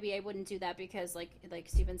 But maybe I wouldn't do that because, like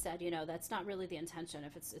Stephen said, that's not really the intention.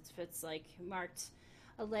 If it's like marked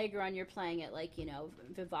allegro and you're playing it like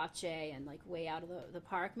vivace and like way out of the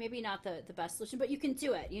park, maybe not the best solution, but you can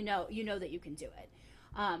do it. That you can do it.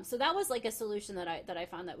 So that was like a solution that I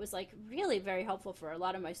found that was like really very helpful for a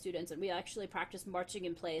lot of my students, and we actually practiced marching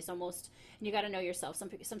in place almost. And you got to know yourself.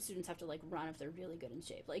 Some students have to like run if they're really good in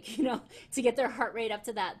shape, like to get their heart rate up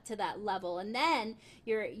to that level, and then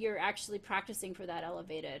you're actually practicing for that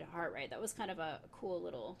elevated heart rate. That was kind of a cool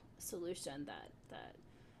little solution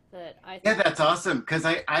that I Yeah, thought. that's awesome because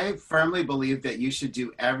I firmly believe that you should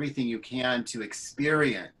do everything you can to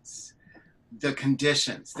experience the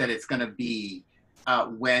conditions that it's going to be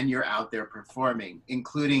when you're out there performing,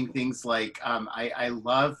 including things like I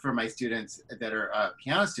love for my students that are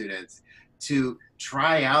piano students to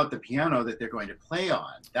try out the piano that they're going to play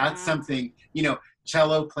on. That's Yeah. something,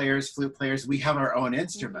 cello players, flute players, we have our own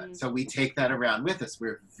instrument. Mm-hmm. So we take that around with us.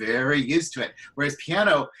 We're very used to it. Whereas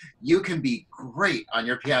piano, you can be great on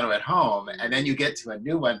your piano at home, and then you get to a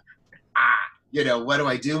new one. What do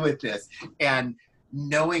I do with this? And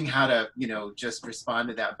knowing how to, just respond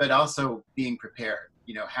to that, but also being prepared,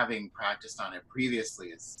 having practiced on it previously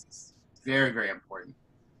is very, very important,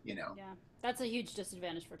 you know. Yeah, that's a huge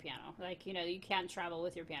disadvantage for piano. Like, you can't travel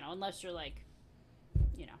with your piano unless you're like,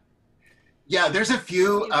 you know, Yeah, there's a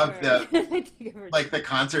few of the super. like the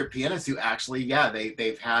concert pianists who actually, yeah,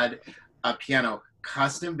 they've had a piano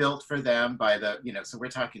custom built for them by so we're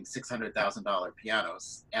talking $600,000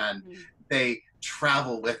 pianos, and Mhm. they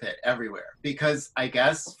travel with it everywhere because I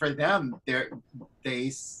guess for them they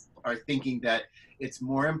are thinking that it's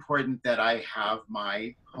more important that I have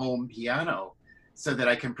my home piano so that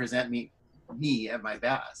I can present me at my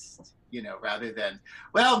best, rather than,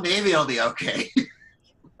 well, maybe I'll be okay.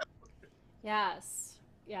 Yes,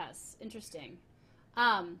 yes, interesting.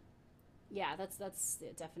 Um, yeah, that's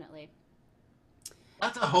definitely.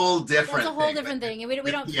 That's a whole That's a different whole thing with different thing, and we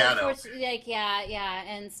the don't piano. fortunately, like, yeah,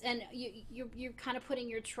 and you're kind of putting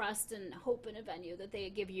your trust and hope in a venue that they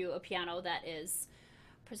give you a piano that is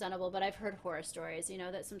presentable. But I've heard horror stories,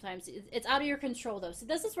 that sometimes it's out of your control though. So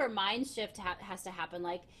this is where mind shift has to happen.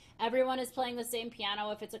 Like everyone is playing the same piano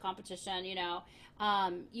if it's a competition.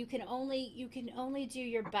 You can only do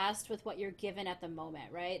your best with what you're given at the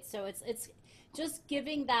moment, right? So it's just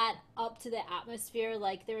giving that up to the atmosphere.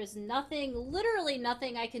 Like there is nothing, literally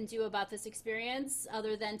nothing I can do about this experience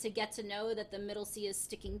other than to get to know that the middle C is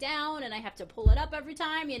sticking down and I have to pull it up every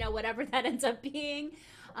time, whatever that ends up being.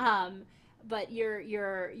 um, but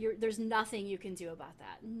there's nothing you can do about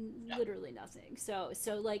that, literally nothing. So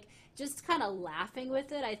like just kind of laughing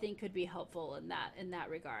with it, I think could be helpful in that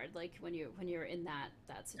regard. Like when you're in that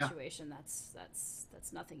Yeah. situation,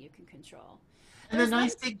 that's nothing you can control. And the There's one.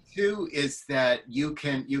 nice thing too is that you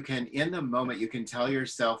can in the moment you can tell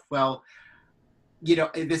yourself, well,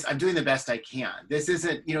 this I'm doing the best I can. This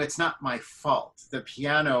isn't, it's not my fault. The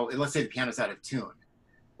piano, let's say the piano's out of tune.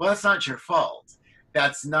 Well, that's not your fault.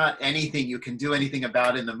 That's not anything you can do anything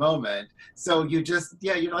about in the moment. So you just,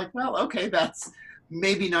 yeah, you're like, well, okay, that's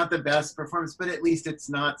maybe not the best performance, but at least it's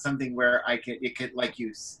not something where it could, like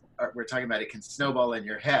we're talking about, it can snowball in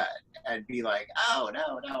your head and be like, oh,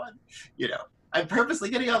 no, no. You know, I'm purposely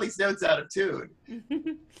getting all these notes out of tune.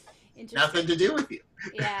 Nothing Interesting. to do with you.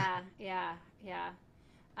 Yeah, yeah, yeah.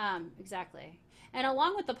 Exactly. And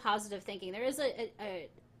along with the positive thinking, there is it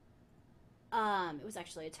was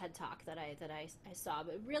actually a TED talk that I saw,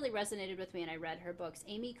 but it really resonated with me, and I read her books.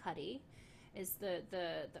 Amy Cuddy is the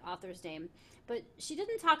author's name, but she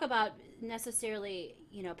didn't talk about necessarily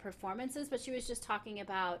performances, but she was just talking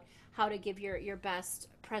about how to give your best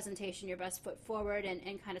presentation, your best foot forward, and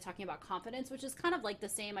kind of talking about confidence, which is kind of like the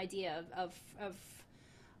same idea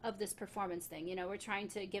of this performance thing. We're trying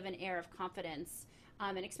to give an air of confidence.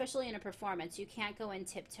 And especially in a performance, you can't go in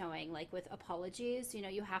tiptoeing like with apologies.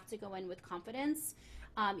 You have to go in with confidence.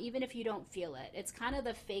 even if you don't feel it. It's kind of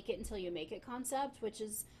the fake it until you make it concept, which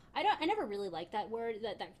is I never really like that word,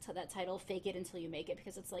 that title, fake it until you make it,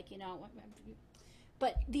 because it's like,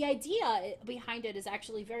 but the idea behind it is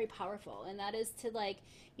actually very powerful, and that is to, like,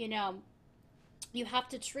 you know, you have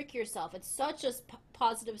to trick yourself. It's such a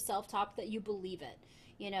positive self-talk that you believe it.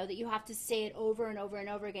 That you have to say it over and over and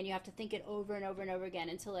over again. You have to think it over and over and over again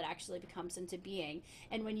until it actually becomes into being.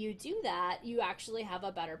 And when you do that, you actually have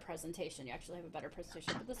a better presentation. You actually have a better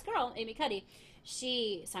presentation. But this girl, Amy Cuddy,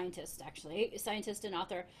 scientist and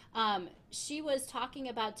author, she was talking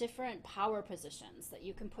about different power positions that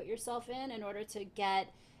you can put yourself in order to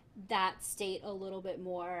get that state a little bit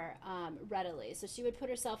more readily. So she would put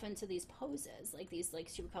herself into these poses, like these, like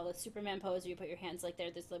she would call it Superman pose, where you put your hands like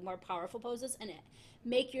there, this like more powerful poses, and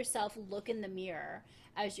make yourself look in the mirror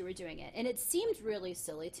as you were doing it. And it seemed really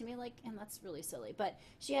silly to me, like, and that's really silly, but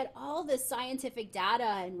she had all this scientific data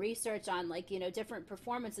and research on, like, different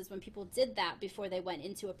performances when people did that before they went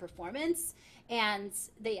into a performance, and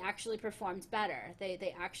they actually performed better.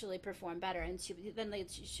 They actually performed better. And she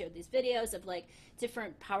showed these videos of, like,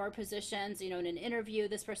 different power positions, in an interview,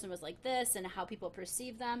 this person was like this, and how people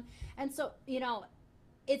perceive them. And so,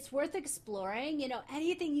 it's worth exploring,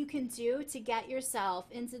 anything you can do to get yourself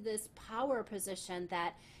into this power position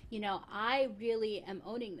that, I really am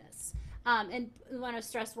owning this. And I want to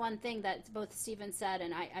stress one thing that both Stephen said,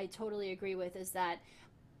 and I totally agree with, is that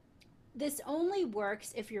this only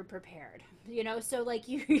works if you're prepared. So, like,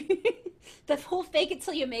 you the whole fake it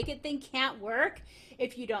till you make it thing can't work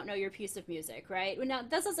if you don't know your piece of music, right? Now,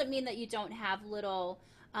 that doesn't mean that you don't have little,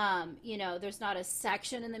 there's not a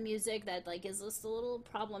section in the music that, like, is just a little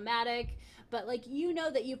problematic, but, like,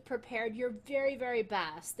 that you've prepared your very, very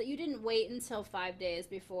best, that you didn't wait until 5 days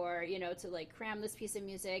before, to, like, cram this piece of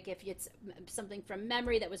music. If it's something from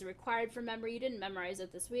memory that was required from memory, you didn't memorize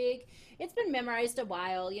it this week, it's been memorized a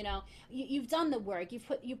while. You've done the work, you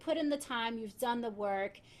put in the time, you've done the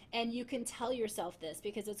work, and you can tell yourself this,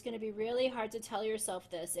 because it's going to be really hard to tell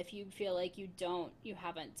yourself this if you feel like you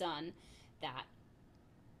haven't done that.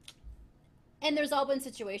 And there's all been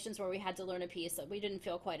situations where we had to learn a piece that we didn't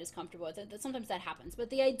feel quite as comfortable with. That sometimes that happens.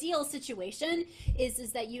 But the ideal situation is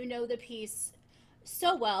that the piece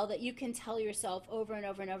so well that you can tell yourself over and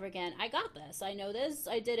over and over again, I got this, I know this,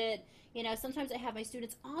 I did it. Sometimes I have my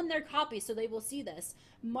students on their copy so they will see this.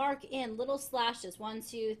 Mark in little slashes, 1,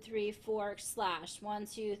 2, 3, 4 slash, 1,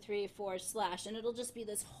 2, 3, 4 slash, and it'll just be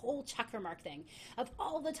this whole checker mark thing of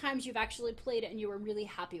all the times you've actually played it and you were really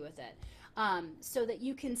happy with it. So that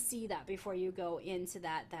you can see that before you go into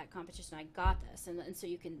that competition. I got this, and so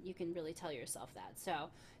you can really tell yourself that. So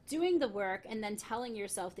doing the work and then telling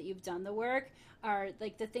yourself that you've done the work are,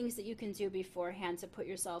 like, the things that you can do beforehand to put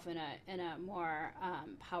yourself in a more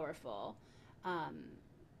powerful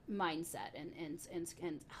mindset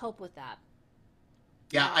and help with that.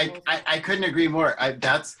 Yeah, I couldn't agree more.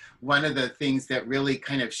 That's one of the things that really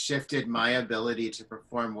kind of shifted my ability to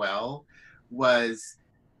perform well, was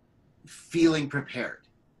feeling prepared.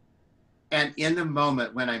 And in the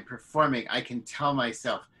moment when I'm performing, I can tell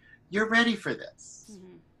myself, you're ready for this.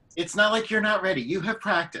 Mm-hmm. It's not like you're not ready. You have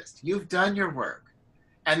practiced. You've done your work.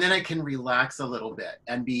 And then I can relax a little bit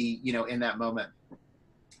and be, in that moment.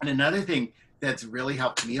 And another thing that's really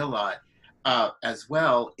helped me a lot as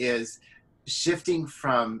well is shifting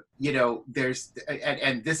from, there's,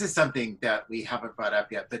 and this is something that we haven't brought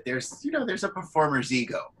up yet, but there's a performer's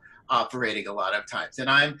ego operating a lot of times. And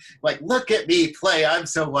I'm like, look at me play, I'm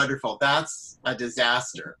so wonderful. That's a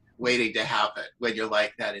disaster waiting to happen when you're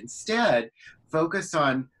like that. Instead, focus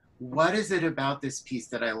on, what is it about this piece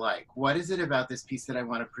that I like? What is it about this piece that I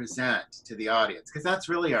want to present to the audience? Because that's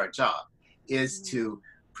really our job, is to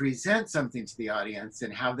present something to the audience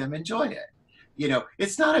and have them enjoy it.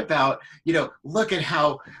 It's not about, look at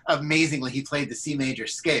how amazingly he played the C major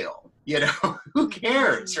scale. Who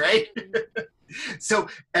cares, right? So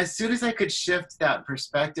as soon as I could shift that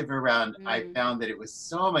perspective around, I found that it was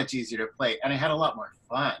so much easier to play, and I had a lot more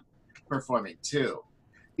fun performing too,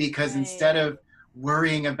 because instead of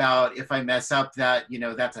worrying about, if I mess up, that,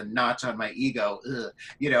 that's a notch on my ego,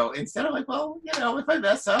 instead of like, well, if I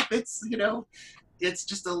mess up, it's, it's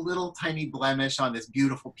just a little tiny blemish on this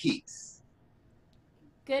beautiful piece.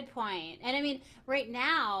 Good point. And I mean, right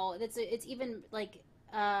now, it's even like,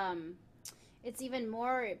 it's even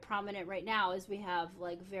more prominent right now, as we have,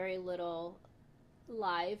 like, very little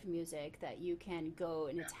live music that you can go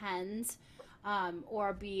and attend,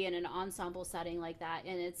 or be in an ensemble setting like that.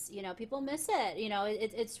 And it's, people miss it.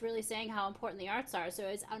 It's really saying how important the arts are. So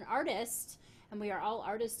as an artist, and we are all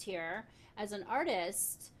artists here, as an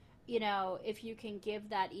artist, you know, if you can give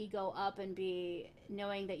that ego up and be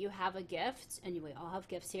knowing that you have a gift, and we all have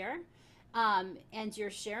gifts here, and you're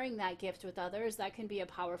sharing that gift with others, that can be a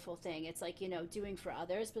powerful thing. It's like, you know, doing for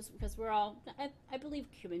others, because we're all, I believe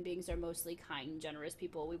human beings are mostly kind, generous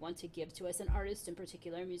people. We want to give to us, and artists in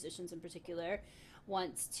particular, musicians in particular,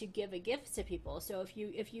 wants to give a gift to people. So if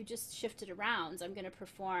you just shift it around, I'm going to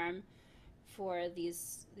perform for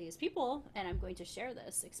these people, and I'm going to share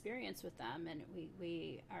this experience with them, and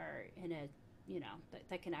we are in a, you know,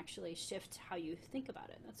 that can actually shift how you think about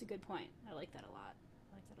it. That's a good point. I like that a lot.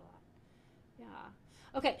 I like that a lot.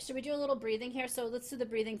 Yeah. Okay, should we do a little breathing here? So let's do the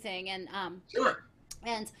breathing thing, Sure.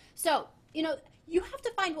 and so, you know, you have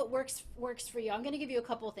to find what works for you. I'm going to give you a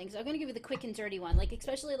couple of things. I'm going to give you the quick and dirty one. Like,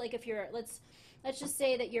 especially like if you're, let's just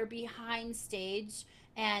say that you're behind stage,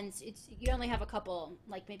 and you only have a couple,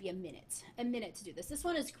 like maybe a minute to do this. This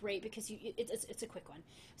one is great because it's a quick one.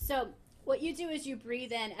 So what you do is you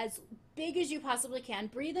breathe in as big as you possibly can.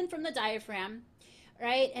 Breathe in from the diaphragm,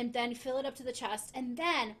 right? And then fill it up to the chest, and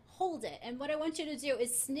then hold it. And what I want you to do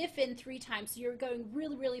is sniff in 3 times. So you're going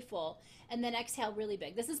really, really full, and then exhale really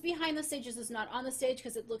big. This is behind the stage. This is not on the stage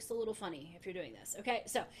because it looks a little funny if you're doing this. Okay,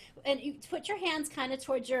 so, and you put your hands kind of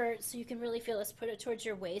towards your, so you can really feel this, put it towards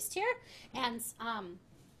your waist here. And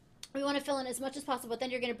we want to fill in as much as possible, but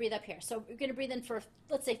then you're going to breathe up here. So you're going to breathe in for,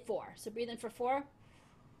 let's say 4. So breathe in for 4,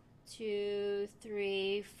 2,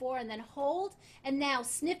 3, 4, and then hold. And now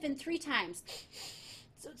sniff in 3 times.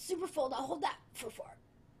 So it's super full. Now hold that for 4.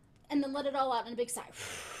 And then let it all out in a big sigh.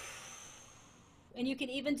 And you can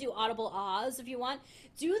even do audible ahs if you want.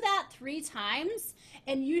 Do that 3 times,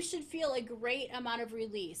 and you should feel a great amount of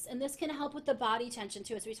release. And this can help with the body tension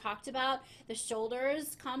too, as we talked about, the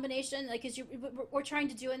shoulders combination. Like, as we're trying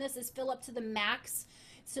to do in this is fill up to the max,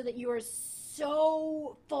 so that you are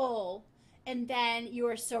so full, and then you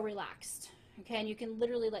are so relaxed. Okay, and you can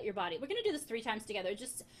literally let your body. We're going to do this 3 times together.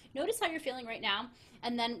 Just notice how you're feeling right now,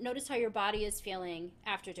 and then notice how your body is feeling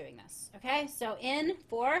after doing this. Okay, so in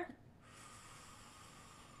 4.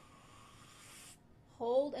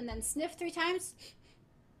 Hold, and then sniff 3 times.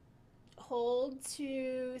 Hold,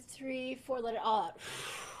 2, 3, 4. Let it all out.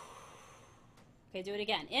 Okay, do it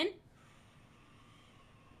again. In.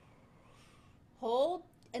 Hold,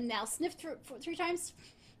 and now sniff 3 times.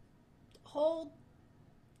 Hold,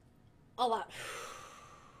 all out.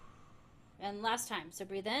 And last time. So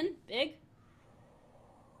breathe in, big.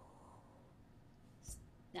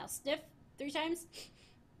 Now sniff 3 times.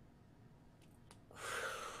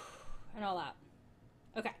 And all out.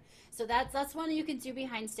 Okay, so that's one you can do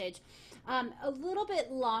behind stage. A little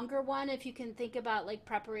bit longer one, if you can think about like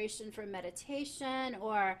preparation for meditation,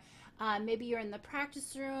 or maybe you're in the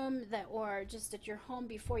practice room, or just at your home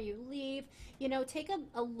before you leave. You know, take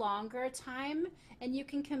a longer time, and you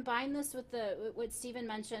can combine this with what Stephen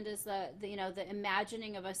mentioned is the you know, the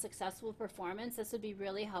imagining of a successful performance. This would be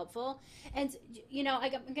really helpful. And you know,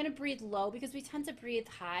 I'm going to breathe low because we tend to breathe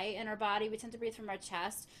high in our body. We tend to breathe from our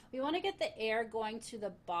chest. We want to get the air going to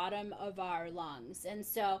the bottom of our lungs, and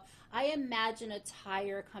so I imagine a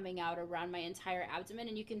tire coming out around my entire abdomen,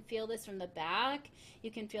 and you can feel this from the back.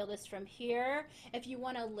 You can feel this from here. If you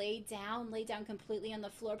want to lay down completely on the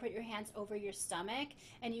floor, put your hands over your stomach,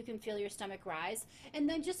 and you can feel your stomach rise. And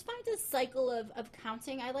then just find a cycle of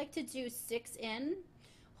counting. I like to do 6 in,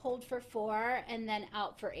 hold for 4, and then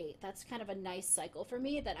out for 8. That's kind of a nice cycle for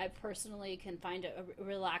me that I personally can find a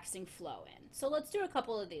relaxing flow in. So let's do a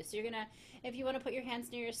couple of these. So you're gonna, if you want to put your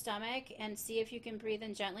hands near your stomach and see if you can breathe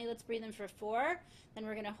in gently. Let's breathe in for 4, then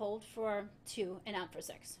we're gonna hold for 2 and out for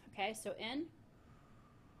 6. Okay, so in,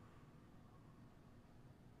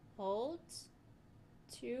 hold,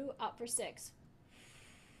 2, out for 6,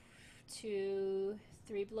 2,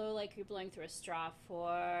 3, blow like you're blowing through a straw,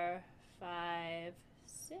 4, 5,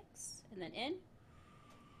 6, and then in,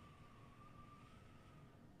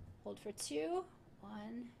 hold for 2,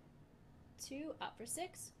 1, 2, out for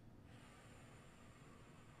 6,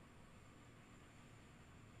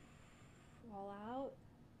 roll out,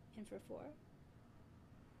 in for 4,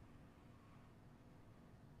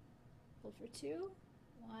 hold for 2,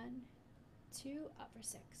 1, 2, out for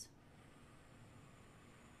 6.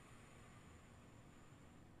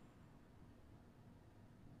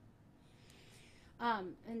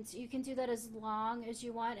 And you can do that as long as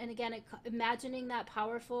you want. And again, imagining that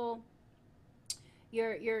powerful,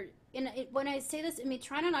 you're in it, when I say this, I mean,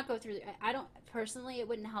 try to not go through. I don't personally. It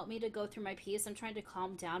wouldn't help me to go through my piece. I'm trying to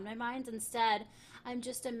calm down my mind. Instead, I'm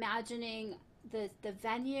just imagining the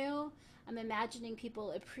venue. I'm imagining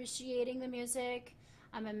people appreciating the music.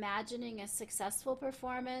 I'm imagining a successful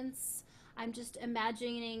performance. I'm just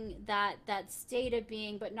imagining that state of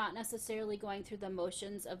being, but not necessarily going through the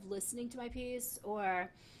motions of listening to my piece, or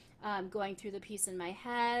going through the piece in my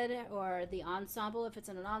head, or the ensemble if it's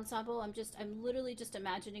in an ensemble. I'm literally just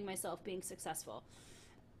imagining myself being successful,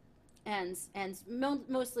 and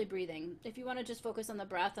mostly breathing. If you want to just focus on the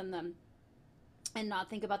breath and not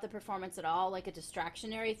think about the performance at all, like a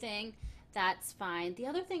distractionary thing, that's fine. The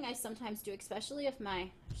other thing I sometimes do, especially if my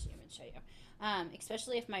actually I'm gonna show you,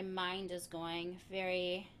 especially if my mind is going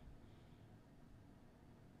very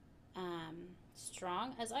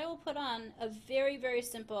strong, as I will put on a very, very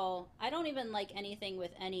simple. I don't even like anything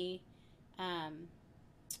with any um,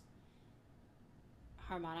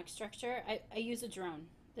 harmonic structure. I use a drone.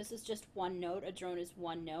 This is just one note. A drone is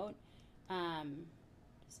one note. What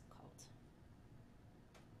is it called?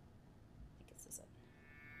 I think this is it.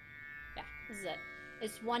 Yeah, this is it.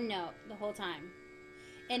 It's one note the whole time.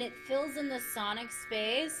 And it fills in the sonic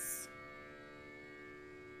space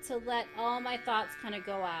to let all my thoughts kind of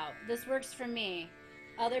go out. This works for me.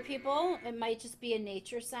 Other people, it might just be a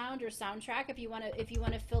nature sound or soundtrack. If you want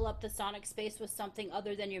to fill up the sonic space with something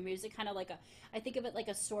other than your music, kind of like I think of it like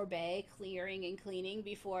a sorbet, clearing and cleaning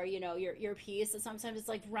before your piece. And sometimes it's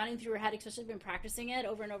like running through your head, especially if you've been practicing it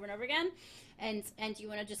over and over and over again, and you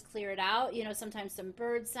want to just clear it out. Sometimes some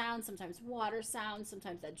bird sounds, sometimes water sounds,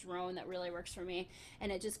 sometimes that drone that really works for me,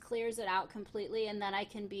 and it just clears it out completely, and then I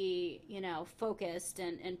can be focused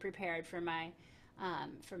and prepared for my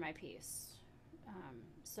piece.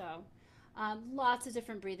 Lots of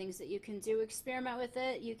different breathings that you can do. Experiment with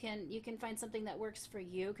it. You can find something that works for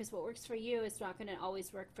you, because what works for you is not going to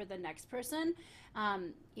always work for the next person.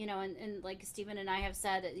 And like Stephen and I have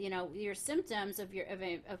said, your symptoms of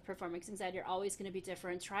performance anxiety are always going to be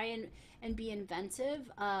different. Try and be inventive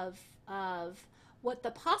of what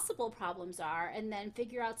the possible problems are, and then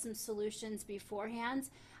figure out some solutions beforehand.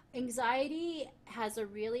 Anxiety has a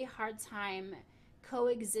really hard time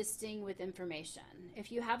coexisting with information.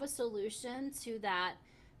 If you have a solution to that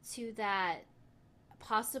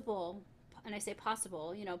possible, and I say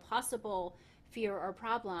possible, possible fear or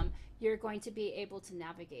problem, you're going to be able to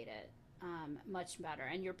navigate it much better,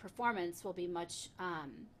 and your performance will be much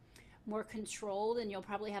more controlled, and you'll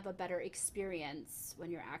probably have a better experience when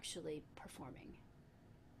you're actually performing.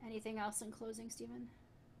 Anything else in closing, Stephen?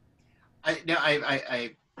 I no,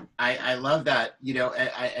 I love that,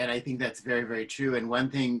 and I think that's very, very true. And one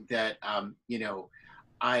thing that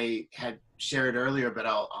I had shared earlier, but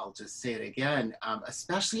I'll just say it again.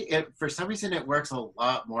 Especially if for some reason it works a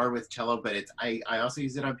lot more with cello, but I also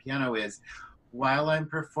use it on piano. Is while I'm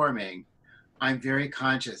performing, I'm very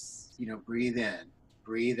conscious. Breathe in,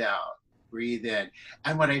 breathe out, breathe in,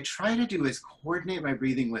 and what I try to do is coordinate my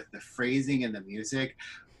breathing with the phrasing and the music,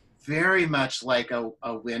 very much like a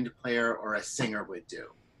wind player or a singer would do.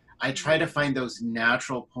 I try to find those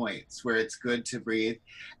natural points where it's good to breathe,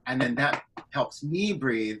 and then that helps me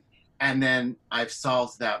breathe. And then I've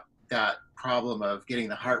solved that problem of getting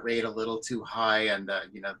the heart rate a little too high, and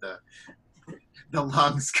the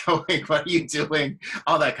lungs going. What are you doing?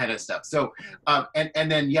 All that kind of stuff. So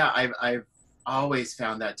and then yeah, I've always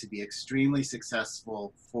found that to be extremely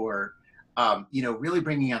successful for really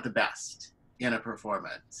bringing out the best in a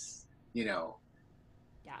performance.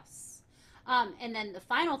 Yes. And then the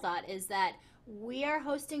final thought is that we are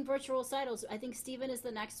hosting virtual recitals. I think Stephen is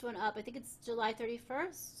the next one up. I think it's July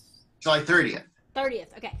 31st. July 30th.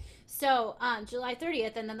 30th. Okay. So July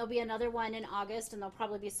 30th, and then there'll be another one in August, and there'll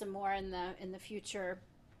probably be some more in the future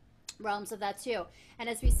realms of that too. And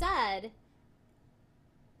as we said,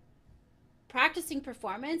 practicing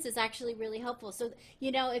performance is actually really helpful. So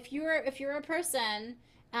if you're a person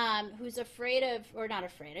who's afraid of, or not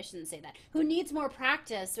afraid, I shouldn't say that, who needs more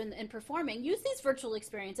practice in performing, use these virtual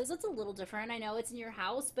experiences. It's a little different. I know it's in your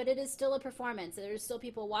house, but it is still a performance. There's still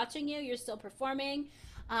people watching you. You're still performing.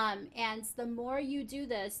 And the more you do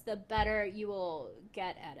this, the better you will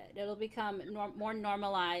get at it. It'll become more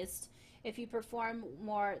normalized. If you perform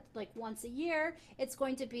more like once a year, it's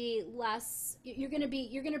going to be less. You're going to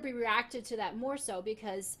be reactive to that more so,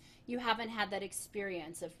 because you haven't had that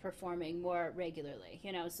experience of performing more regularly.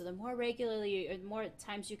 So the more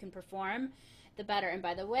times you can perform, the better. And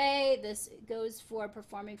by the way, this goes for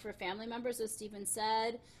performing for family members, as Stephen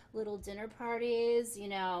said, little dinner parties,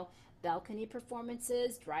 balcony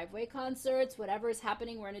performances, driveway concerts, whatever is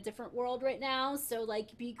happening. We're in a different world right now. So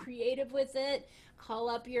be creative with it. Call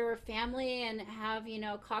up your family and have,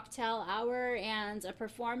 cocktail hour and a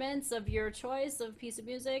performance of your choice of piece of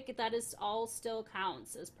music. That is all still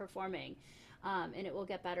counts as performing. And it will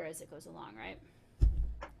get better as it goes along, right?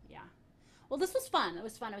 Yeah. Well, this was fun. It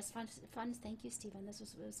was fun. It was fun. Thank you, Stephen.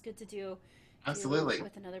 It was good to do do Absolutely.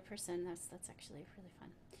 with another person. That's actually really fun.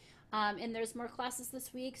 And there's more classes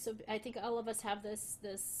this week, so I think all of us have the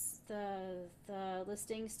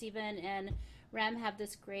listing. Stephen and Rem have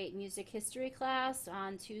this great music history class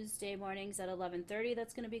on Tuesday mornings at 11:30.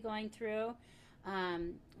 That's going to be going through.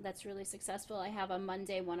 That's really successful. I have a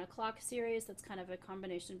Monday 1 o'clock series that's kind of a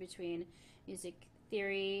combination between music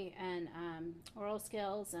theory and oral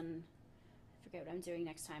skills, and I forget what I'm doing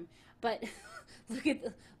next time. But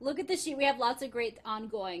look at the sheet. We have lots of great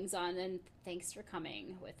ongoings on, and thanks for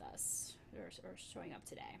coming with us or showing up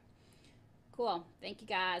today. Cool. Thank you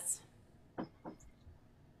guys. All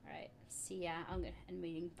right. See ya. I'm gonna end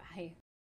meeting. Bye.